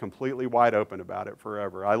been completely wide open about it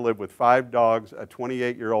forever. I live with 5 dogs, a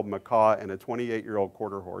 28-year-old macaw, and a 28-year-old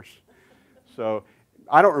quarter horse. So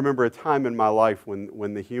I don't remember a time in my life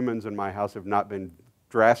when the humans in my house have not been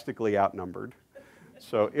drastically outnumbered.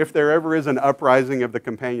 So if there ever is an uprising of the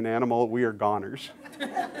companion animal, we are goners.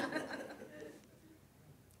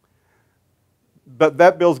 But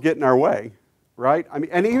vet bills get in our way, right? I mean,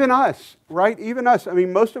 and even us, right? Even us. I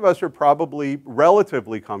mean, most of us are probably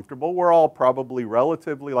relatively comfortable. We're all probably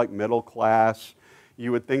relatively like middle class.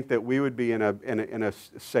 You would think that we would be in a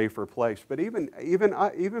safer place. But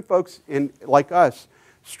even folks like us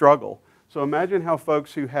struggle. So imagine how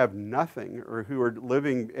folks who have nothing or who are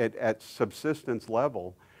living at subsistence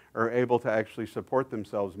level are able to actually support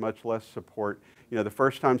themselves, much less support, the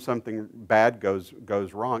first time something bad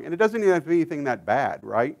goes wrong. And it doesn't even have to be anything that bad,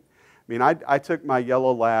 right? I mean, I took my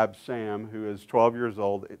yellow lab, Sam, who is 12 years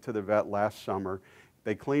old, to the vet last summer.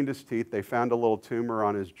 They cleaned his teeth. They found a little tumor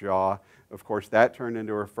on his jaw. Of course, that turned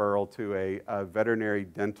into a referral to a veterinary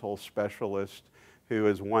dental specialist who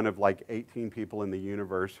is one of like 18 people in the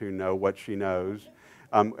universe who know what she knows.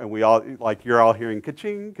 And we all, like you're all hearing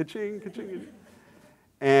ka-ching, ka-ching, ka-ching.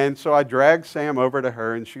 And so I dragged Sam over to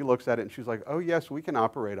her and she looks at it and she's like, oh yes, we can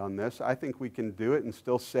operate on this. I think we can do it and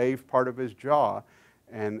still save part of his jaw.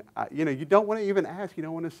 And you don't want to even ask. You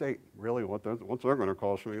don't want to say, really, what's that going to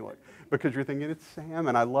cost me? Because you're thinking, it's Sam,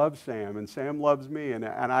 and I love Sam, and Sam loves me. And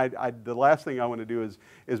the last thing I want to do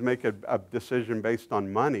is make a decision based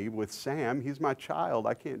on money with Sam. He's my child.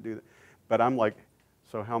 I can't do that. But I'm like,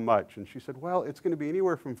 so how much? And she said, well, it's going to be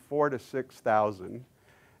anywhere from $4,000 to $6,000.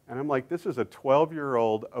 And I'm like, this is a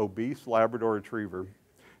 12-year-old obese Labrador Retriever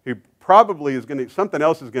who probably is going to, something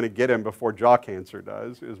else is going to get him before jaw cancer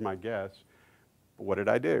does, is my guess. What did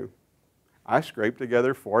I do? I scraped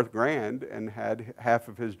together $4,000 and had half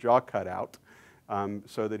of his jaw cut out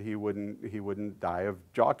so that he wouldn't die of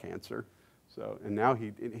jaw cancer. So, and now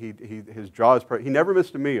his jaw is, he never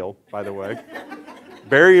missed a meal, by the way.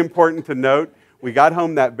 Very important to note. We got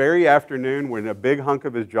home that very afternoon when a big hunk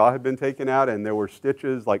of his jaw had been taken out and there were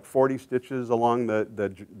stitches, like 40 stitches along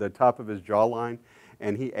the top of his jawline,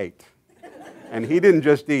 and he ate. And he didn't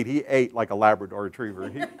just eat, he ate like a Labrador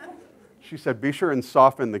Retriever. She said, be sure and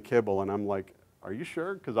soften the kibble. And I'm like, are you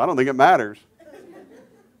sure? Because I don't think it matters.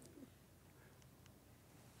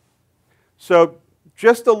 So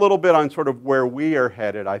just a little bit on sort of where we are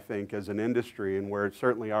headed, I think, as an industry, and where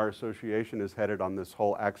certainly our association is headed on this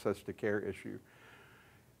whole access to care issue.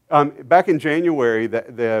 Back in January,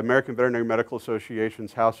 the American Veterinary Medical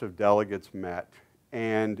Association's House of Delegates met.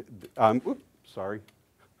 And, one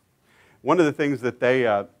of the things that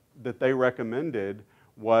they recommended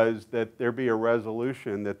was that there be a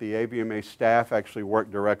resolution that the AVMA staff actually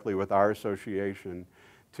work directly with our association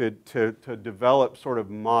to develop sort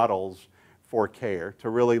of models for care, to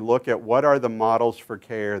really look at what are the models for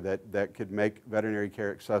care that could make veterinary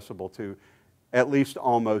care accessible to at least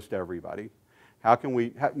almost everybody. How can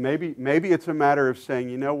we, maybe it's a matter of saying,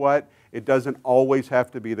 you know what, it doesn't always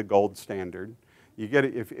have to be the gold standard. You get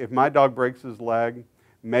it, if my dog breaks his leg,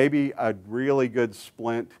 maybe a really good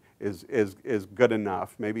splint is good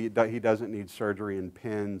enough. Maybe he doesn't need surgery and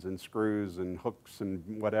pins and screws and hooks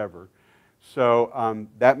and whatever. So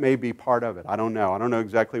that may be part of it. I don't know. I don't know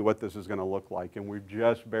exactly what this is going to look like, and we've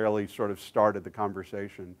just barely sort of started the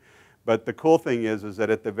conversation. But the cool thing is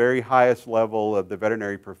that at the very highest level of the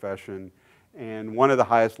veterinary profession and one of the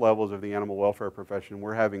highest levels of the animal welfare profession,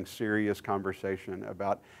 we're having serious conversation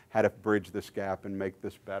about how to bridge this gap and make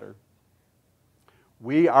this better.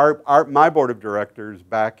 My board of directors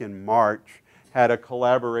back in March had a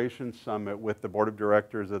collaboration summit with the board of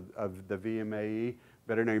directors of the VMAE,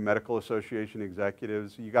 Veterinary Medical Association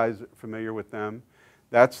executives. You guys familiar with them?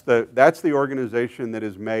 That's the organization that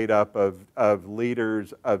is made up of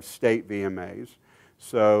leaders of state VMAs.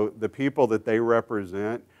 So the people that they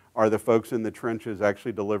represent are the folks in the trenches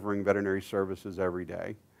actually delivering veterinary services every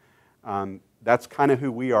day. That's kind of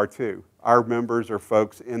who we are too. Our members are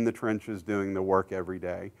folks in the trenches doing the work every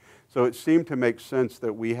day. So it seemed to make sense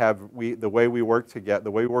that the way we work together,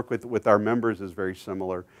 the way we work with our members is very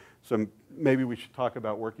similar. So maybe we should talk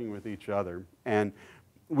about working with each other. And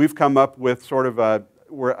we've come up with sort of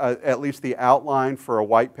at least the outline for a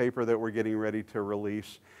white paper that we're getting ready to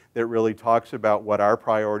release that really talks about what our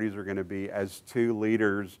priorities are going to be as two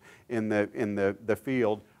leaders in the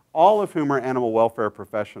field, all of whom are animal welfare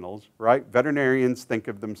professionals, right? Veterinarians think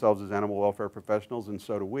of themselves as animal welfare professionals, and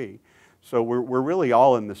so do we. So we're really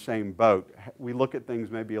all in the same boat. We look at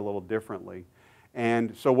things maybe a little differently.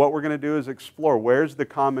 And so what we're going to do is explore where's the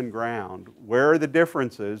common ground, where are the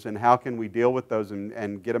differences, and how can we deal with those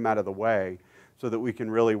and get them out of the way so that we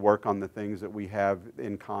can really work on the things that we have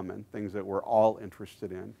in common, things that we're all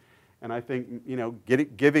interested in. And I think, you know,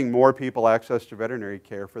 giving more people access to veterinary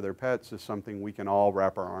care for their pets is something we can all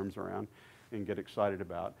wrap our arms around and get excited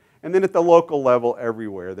about. And then at the local level,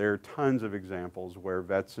 everywhere, there are tons of examples where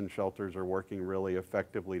vets and shelters are working really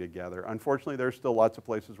effectively together. Unfortunately, there's still lots of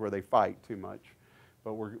places where they fight too much,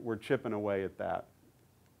 but we're chipping away at that.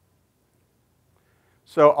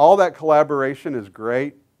 So all that collaboration is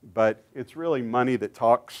great, but it's really money that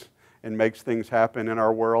talks and makes things happen in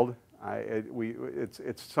our world.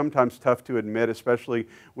 It's sometimes tough to admit, especially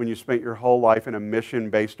when you spent your whole life in a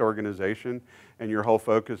mission-based organization and your whole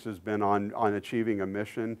focus has been on achieving a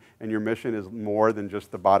mission, and your mission is more than just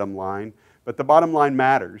the bottom line. But the bottom line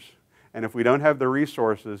matters, and if we don't have the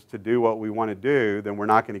resources to do what we want to do, then we're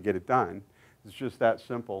not going to get it done. It's just that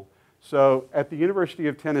simple. So at the University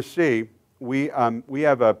of Tennessee, we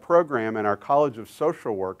have a program in our College of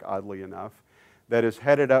Social Work, oddly enough, that is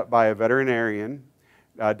headed up by a veterinarian,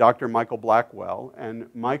 Dr. Michael Blackwell. And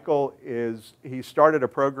Michael he started a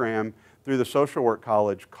program through the Social Work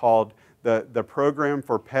College called the Program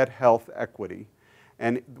for Pet Health Equity.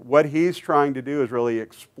 And what he's trying to do is really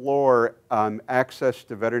explore access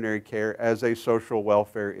to veterinary care as a social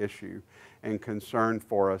welfare issue and concern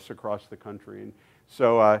for us across the country. And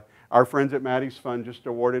so our friends at Maddie's Fund just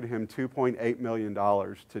awarded him $2.8 million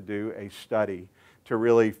to do a study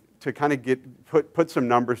to kind of put some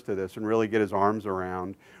numbers to this and really get his arms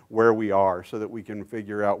around where we are so that we can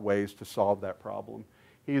figure out ways to solve that problem.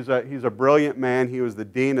 He's a brilliant man. He was the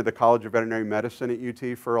dean of the College of Veterinary Medicine at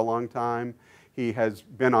UT for a long time. He has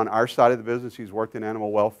been on our side of the business. He's worked in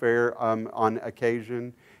animal welfare on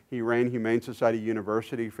occasion. He ran Humane Society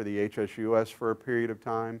University for the HSUS for a period of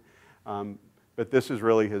time. But this is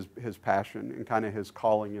really his passion and kind of his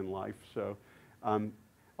calling in life. So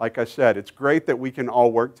like I said, it's great that we can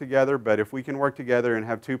all work together, but if we can work together and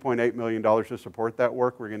have $2.8 million to support that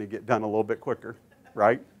work, we're going to get done a little bit quicker,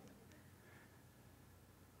 right?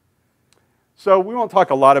 So we won't talk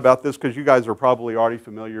a lot about this because you guys are probably already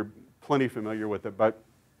plenty familiar with it, but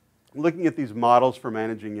looking at these models for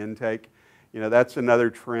managing intake, you know, that's another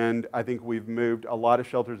trend. I think a lot of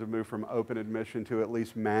shelters have moved from open admission to at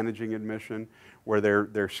least managing admission, where they're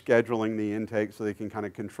scheduling the intake so they can kind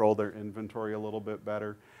of control their inventory a little bit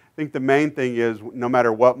better. I think the main thing is, no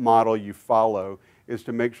matter what model you follow, is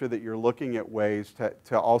to make sure that you're looking at ways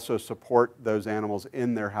to also support those animals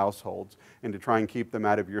in their households and to try and keep them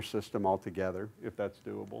out of your system altogether, if that's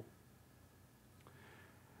doable.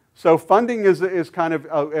 So funding is kind of,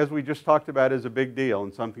 as we just talked about, is a big deal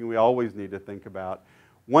and something we always need to think about.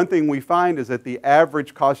 One thing we find is that the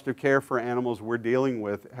average cost of care for animals we're dealing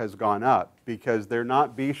with has gone up because they're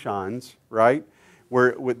not Bichons, right?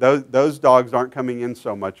 Those dogs aren't coming in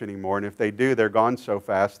so much anymore, and if they do, they're gone so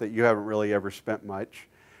fast that you haven't really ever spent much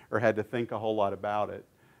or had to think a whole lot about it.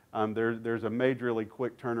 There's a majorly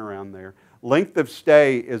quick turnaround there. Length of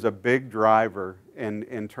stay is a big driver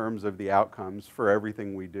in terms of the outcomes for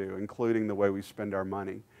everything we do, including the way we spend our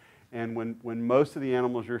money. And when most of the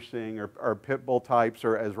animals you're seeing are pit bull types,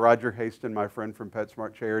 or as Roger Haston, my friend from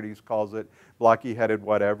PetSmart Charities, calls it, blocky-headed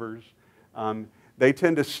whatevers, they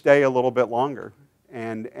tend to stay a little bit longer.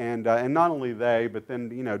 And not only they, but then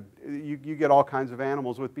you get all kinds of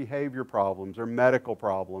animals with behavior problems or medical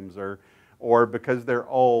problems or because they're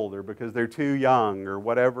old or because they're too young or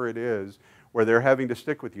whatever it is, where they're having to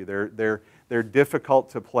stick with you. They're difficult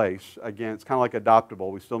to place. Again, it's kind of like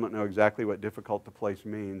adoptable. We still don't know exactly what difficult to place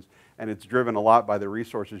means, and it's driven a lot by the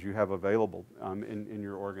resources you have available in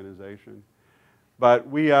your organization. But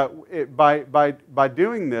by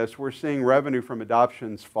doing this, we're seeing revenue from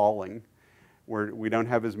adoptions falling. We don't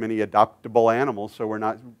have as many adoptable animals, so we're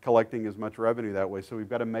not collecting as much revenue that way. So we've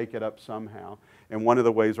got to make it up somehow. And one of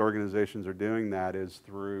the ways organizations are doing that is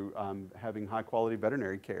through having high-quality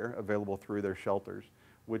veterinary care available through their shelters,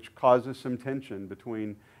 which causes some tension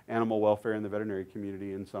between animal welfare in the veterinary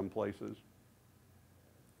community in some places.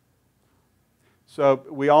 So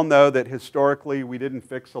we all know that historically we didn't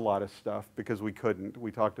fix a lot of stuff because we couldn't.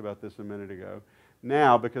 We talked about this a minute ago.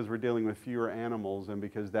 Now, because we're dealing with fewer animals and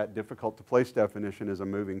because that difficult to place definition is a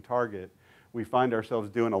moving target, we find ourselves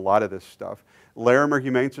doing a lot of this stuff. Larimer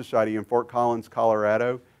Humane Society in Fort Collins,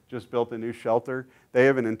 Colorado, just built a new shelter. They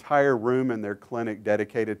have an entire room in their clinic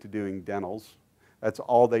dedicated to doing dentals. That's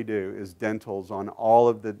all they do is dentals on all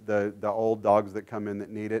of the old dogs that come in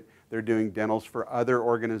that need it. They're doing dentals for other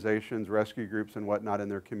organizations, rescue groups and whatnot in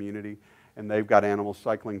their community, and they've got animals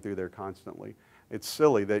cycling through there constantly. It's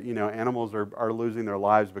silly that, you know, animals are losing their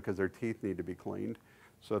lives because their teeth need to be cleaned.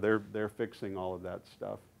 So they're fixing all of that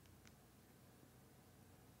stuff.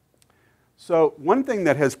 So one thing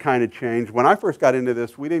that has kind of changed, when I first got into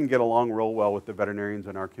this, we didn't get along real well with the veterinarians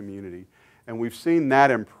in our community. And we've seen that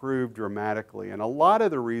improve dramatically. And a lot of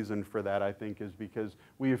the reason for that, I think, is because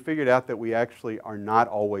we have figured out that we actually are not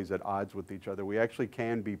always at odds with each other. We actually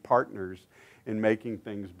can be partners in making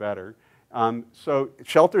things better. So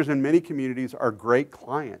shelters in many communities are great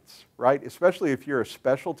clients, right? Especially if you're a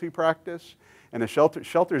specialty practice. And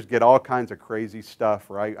shelters get all kinds of crazy stuff,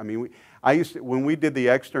 right? I mean, when we did the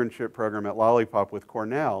externship program at Lollipop with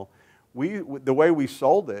Cornell, the way we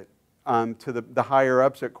sold it to the higher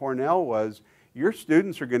ups at Cornell was, your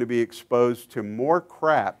students are going to be exposed to more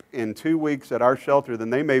crap in 2 weeks at our shelter than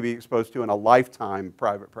they may be exposed to in a lifetime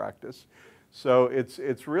private practice. So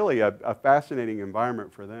it's really a fascinating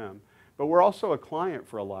environment for them. But we're also a client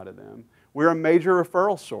for a lot of them. We're a major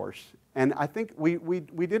referral source. And I think we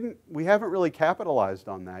haven't really capitalized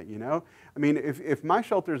on that, you know? I mean, if my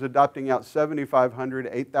shelter is adopting out 7,500,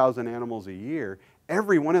 8,000 animals a year,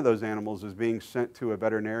 every one of those animals is being sent to a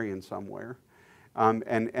veterinarian somewhere.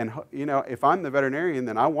 And you know, if I'm the veterinarian,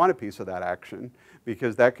 then I want a piece of that action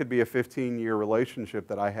because that could be a 15-year relationship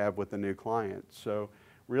that I have with the new client. So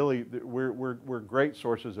really, we're great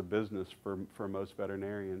sources of business for most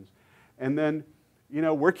veterinarians. And then, you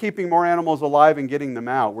know, we're keeping more animals alive and getting them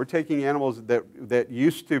out. We're taking animals that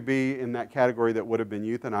used to be in that category that would have been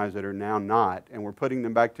euthanized that are now not, and we're putting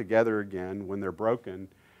them back together again when they're broken.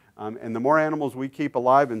 And the more animals we keep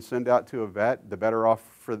alive and send out to a vet, the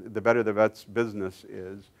better the vet's business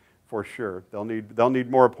is, for sure. They'll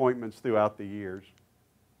need more appointments throughout the years.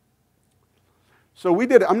 So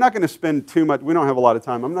I'm not going to spend too much, we don't have a lot of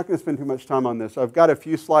time, I'm not going to spend too much time on this. I've got a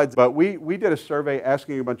few slides, but we did a survey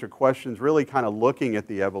asking a bunch of questions, really kind of looking at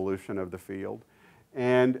the evolution of the field.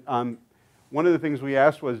 And one of the things we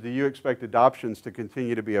asked was, do you expect adoptions to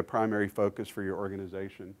continue to be a primary focus for your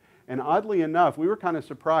organization? And oddly enough, we were kind of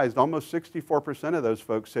surprised. Almost 64% of those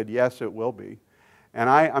folks said, yes, it will be. And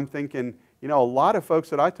I'm thinking, you know, a lot of folks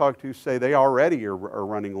that I talk to say they already are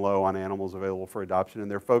running low on animals available for adoption, and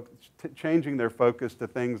they're changing their focus to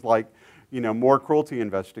things like, you know, more cruelty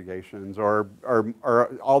investigations or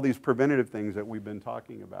all these preventative things that we've been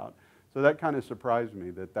talking about. So that kind of surprised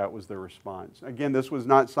me that was the response. Again, this was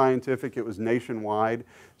not scientific, it was nationwide,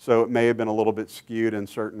 so it may have been a little bit skewed in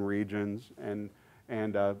certain regions and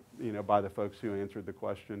you know, by the folks who answered the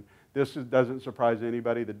question. This doesn't surprise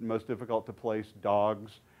anybody. The most difficult to place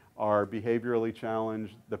dogs are behaviorally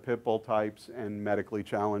challenged, the pit bull types, and medically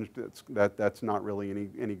challenged. That's not really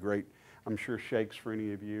any great, I'm sure, shakes for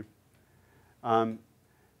any of you.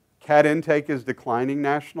 Cat intake is declining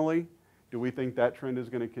nationally. Do we think that trend is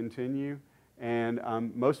going to continue? And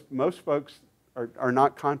most folks are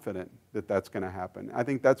not confident that that's going to happen. I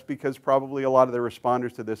think that's because probably a lot of the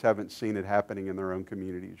responders to this haven't seen it happening in their own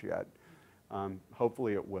communities yet.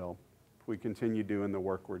 Hopefully it will if we continue doing the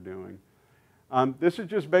work we're doing. This is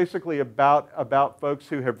just basically about folks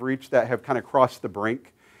who have reached that, have kind of crossed the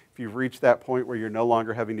brink. If you've reached that point where you're no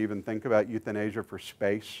longer having to even think about euthanasia for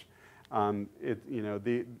space, you know,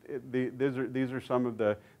 these are some of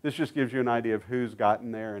the, this just gives you an idea of who's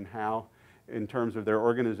gotten there and how, in terms of their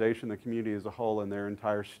organization, the community as a whole, and their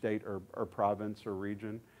entire state or province or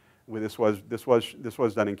region. This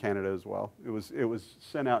was done in Canada as well. It was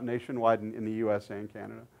sent out nationwide in the U.S. and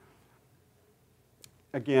Canada.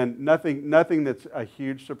 Again, nothing that's a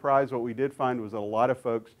huge surprise. What we did find was that a lot of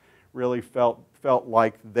folks really felt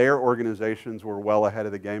like their organizations were well ahead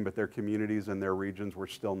of the game, but their communities and their regions were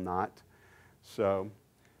still not. So,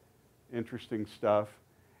 interesting stuff.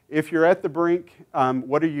 If you're at the brink,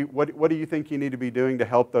 what do you think you need to be doing to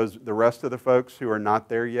help the rest of the folks who are not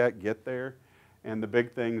there yet get there? And the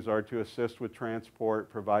big things are to assist with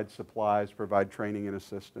transport, provide supplies, provide training and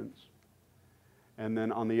assistance. And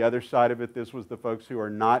then on the other side of it, this was the folks who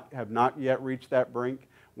have not yet reached that brink.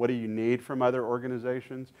 What do you need from other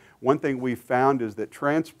organizations? One thing we found is that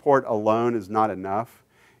transport alone is not enough.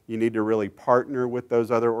 You need to really partner with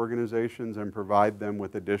those other organizations and provide them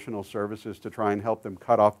with additional services to try and help them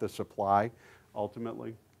cut off the supply,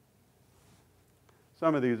 ultimately.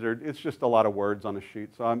 Some of these it's just a lot of words on a sheet,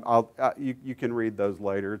 so you can read those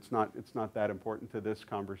later. It's not that important to this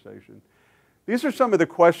conversation. These are some of the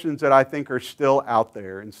questions that I think are still out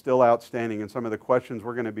there and still outstanding, and some of the questions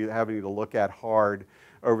we're going to be having to look at hard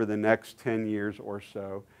over the next 10 years or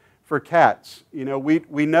so. For cats, you know,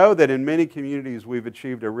 we know that in many communities we've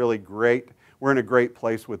achieved we're in a great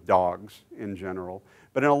place with dogs in general.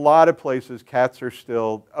 But in a lot of places, cats are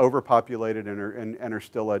still overpopulated and are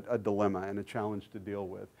still a dilemma and a challenge to deal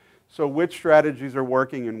with. So which strategies are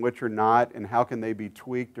working and which are not, and how can they be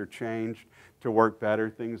tweaked or changed to work better?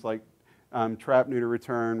 Things like trap, neuter,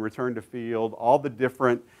 return to field, all the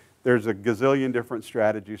different, there's a gazillion different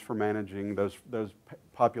strategies for managing those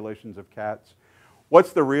populations of cats.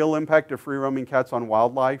 What's the real impact of free-roaming cats on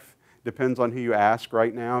wildlife? Depends on who you ask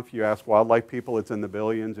right now. If you ask wildlife people, it's in the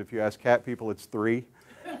billions. If you ask cat people, it's 3.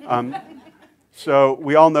 So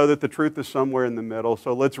we all know that the truth is somewhere in the middle.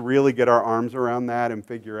 So let's really get our arms around that and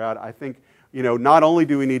figure out, I think, you know, not only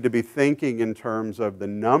do we need to be thinking in terms of the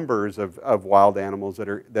numbers of wild animals that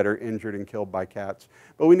are injured and killed by cats,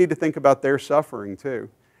 but we need to think about their suffering too,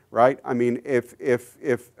 right? I mean, if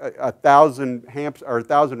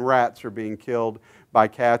 1,000 rats are being killed by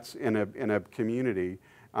cats in a community,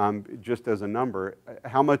 just as a number,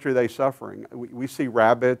 how much are they suffering? We see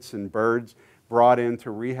rabbits and birds brought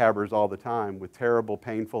into rehabbers all the time with terrible,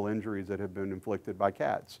 painful injuries that have been inflicted by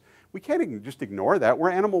cats. We can't just ignore that.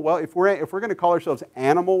 We're if we're going to call ourselves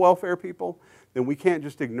animal welfare people, then we can't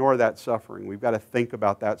just ignore that suffering. We've got to think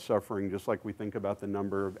about that suffering just like we think about the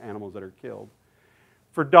number of animals that are killed.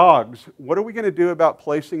 For dogs, what are we going to do about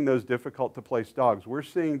placing those difficult-to-place dogs? We're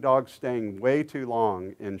seeing dogs staying way too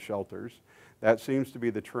long in shelters. That seems to be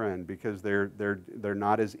the trend because they're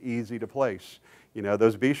not as easy to place. You know,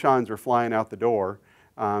 those Bichons are flying out the door,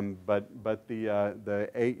 but the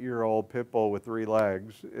 8-year-old pit bull with 3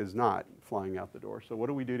 legs is not flying out the door. So what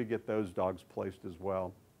do we do to get those dogs placed as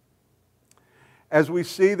well? As we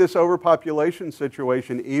see this overpopulation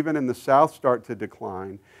situation, even in the South, start to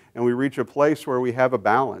decline, and we reach a place where we have a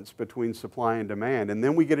balance between supply and demand, and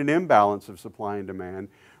then we get an imbalance of supply and demand,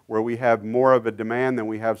 where we have more of a demand than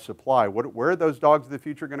we have supply. Where are those dogs of the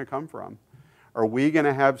future going to come from? Are we as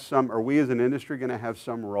an industry going to have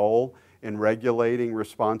some role in regulating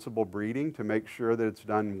responsible breeding to make sure that it's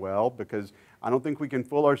done well? Because I don't think we can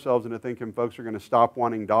fool ourselves into thinking folks are going to stop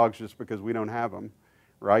wanting dogs just because we don't have them,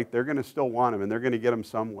 right? They're going to still want them, and they're going to get them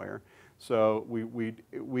somewhere. So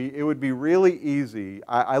it would be really easy.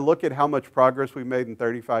 I look at how much progress we've made in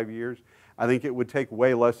 35 years. I think it would take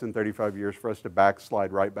way less than 35 years for us to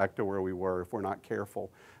backslide right back to where we were if we're not careful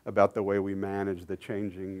about the way we manage the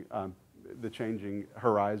changing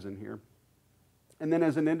horizon here. And then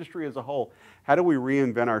as an industry as a whole, how do we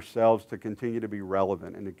reinvent ourselves to continue to be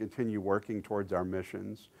relevant and to continue working towards our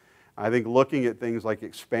missions? I think looking at things like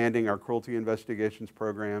expanding our cruelty investigations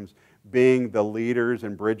programs, being the leaders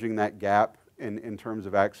and bridging that gap in terms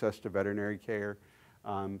of access to veterinary care,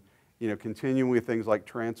 you know, continuing with things like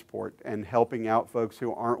transport and helping out folks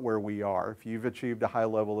who aren't where we are. If you've achieved a high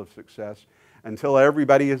level of success, until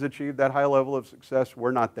everybody has achieved that high level of success,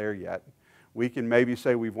 we're not there yet. We can maybe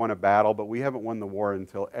say we've won a battle, but we haven't won the war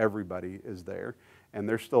until everybody is there. And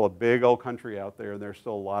there's still a big old country out there, and there's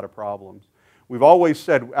still a lot of problems. We've always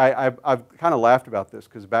said, I've kind of laughed about this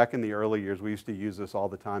because back in the early years, we used to use this all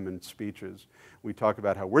the time in speeches. We talk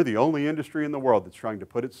about how we're the only industry in the world that's trying to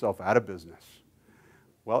put itself out of business.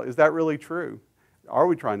 Well, is that really true? Are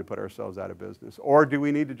we trying to put ourselves out of business? Or do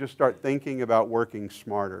we need to just start thinking about working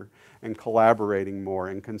smarter and collaborating more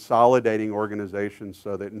and consolidating organizations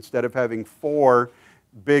so that instead of having 4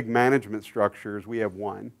 big management structures, we have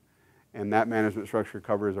 1? And that management structure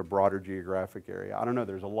covers a broader geographic area. I don't know,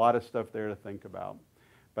 there's a lot of stuff there to think about.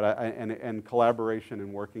 But and collaboration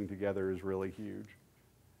and working together is really huge.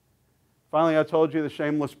 Finally, I told you the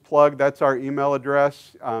shameless plug, that's our email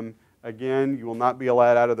address. Again, you will not be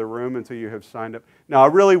allowed out of the room until you have signed up. Now, I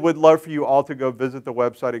really would love for you all to go visit the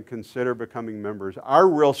website and consider becoming members. Our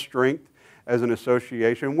real strength as an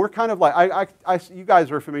association, we're kind of like, you guys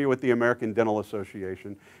are familiar with the American Dental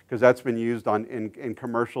Association because that's been used in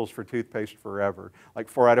commercials for toothpaste forever. Like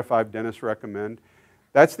 4 out of 5 dentists recommend.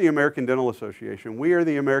 That's the American Dental Association. We are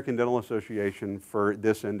the American Dental Association for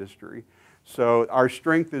this industry. So our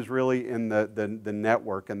strength is really in the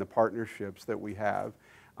network and the partnerships that we have.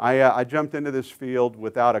 I jumped into this field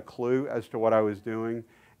without a clue as to what I was doing,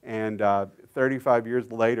 And 35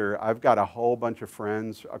 years later, I've got a whole bunch of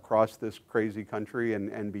friends across this crazy country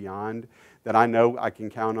and beyond that I know I can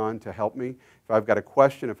count on to help me. If I've got a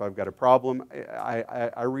question, if I've got a problem,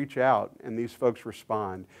 I reach out and these folks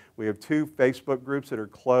respond. We have 2 Facebook groups that are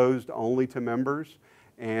closed only to members.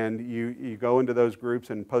 And you go into those groups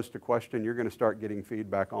and post a question, you're going to start getting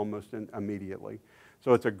feedback almost immediately.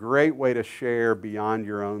 So it's a great way to share beyond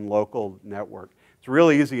your own local network. It's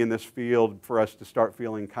really easy in this field for us to start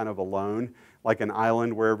feeling kind of alone, like an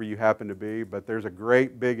island wherever you happen to be, but there's a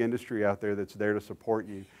great big industry out there that's there to support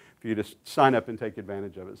you for you to sign up and take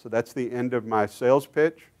advantage of it. So that's the end of my sales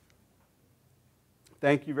pitch.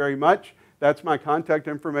 Thank you very much. That's my contact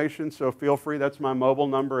information, so feel free. That's my mobile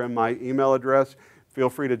number and my email address. Feel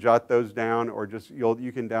free to jot those down, or just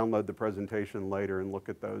you can download the presentation later and look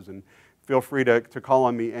at those. And feel free to call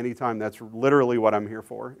on me anytime. That's literally what I'm here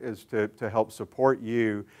for, is to help support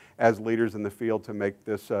you as leaders in the field to make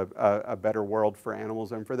this a better world for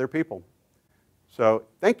animals and for their people. So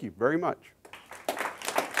thank you very much.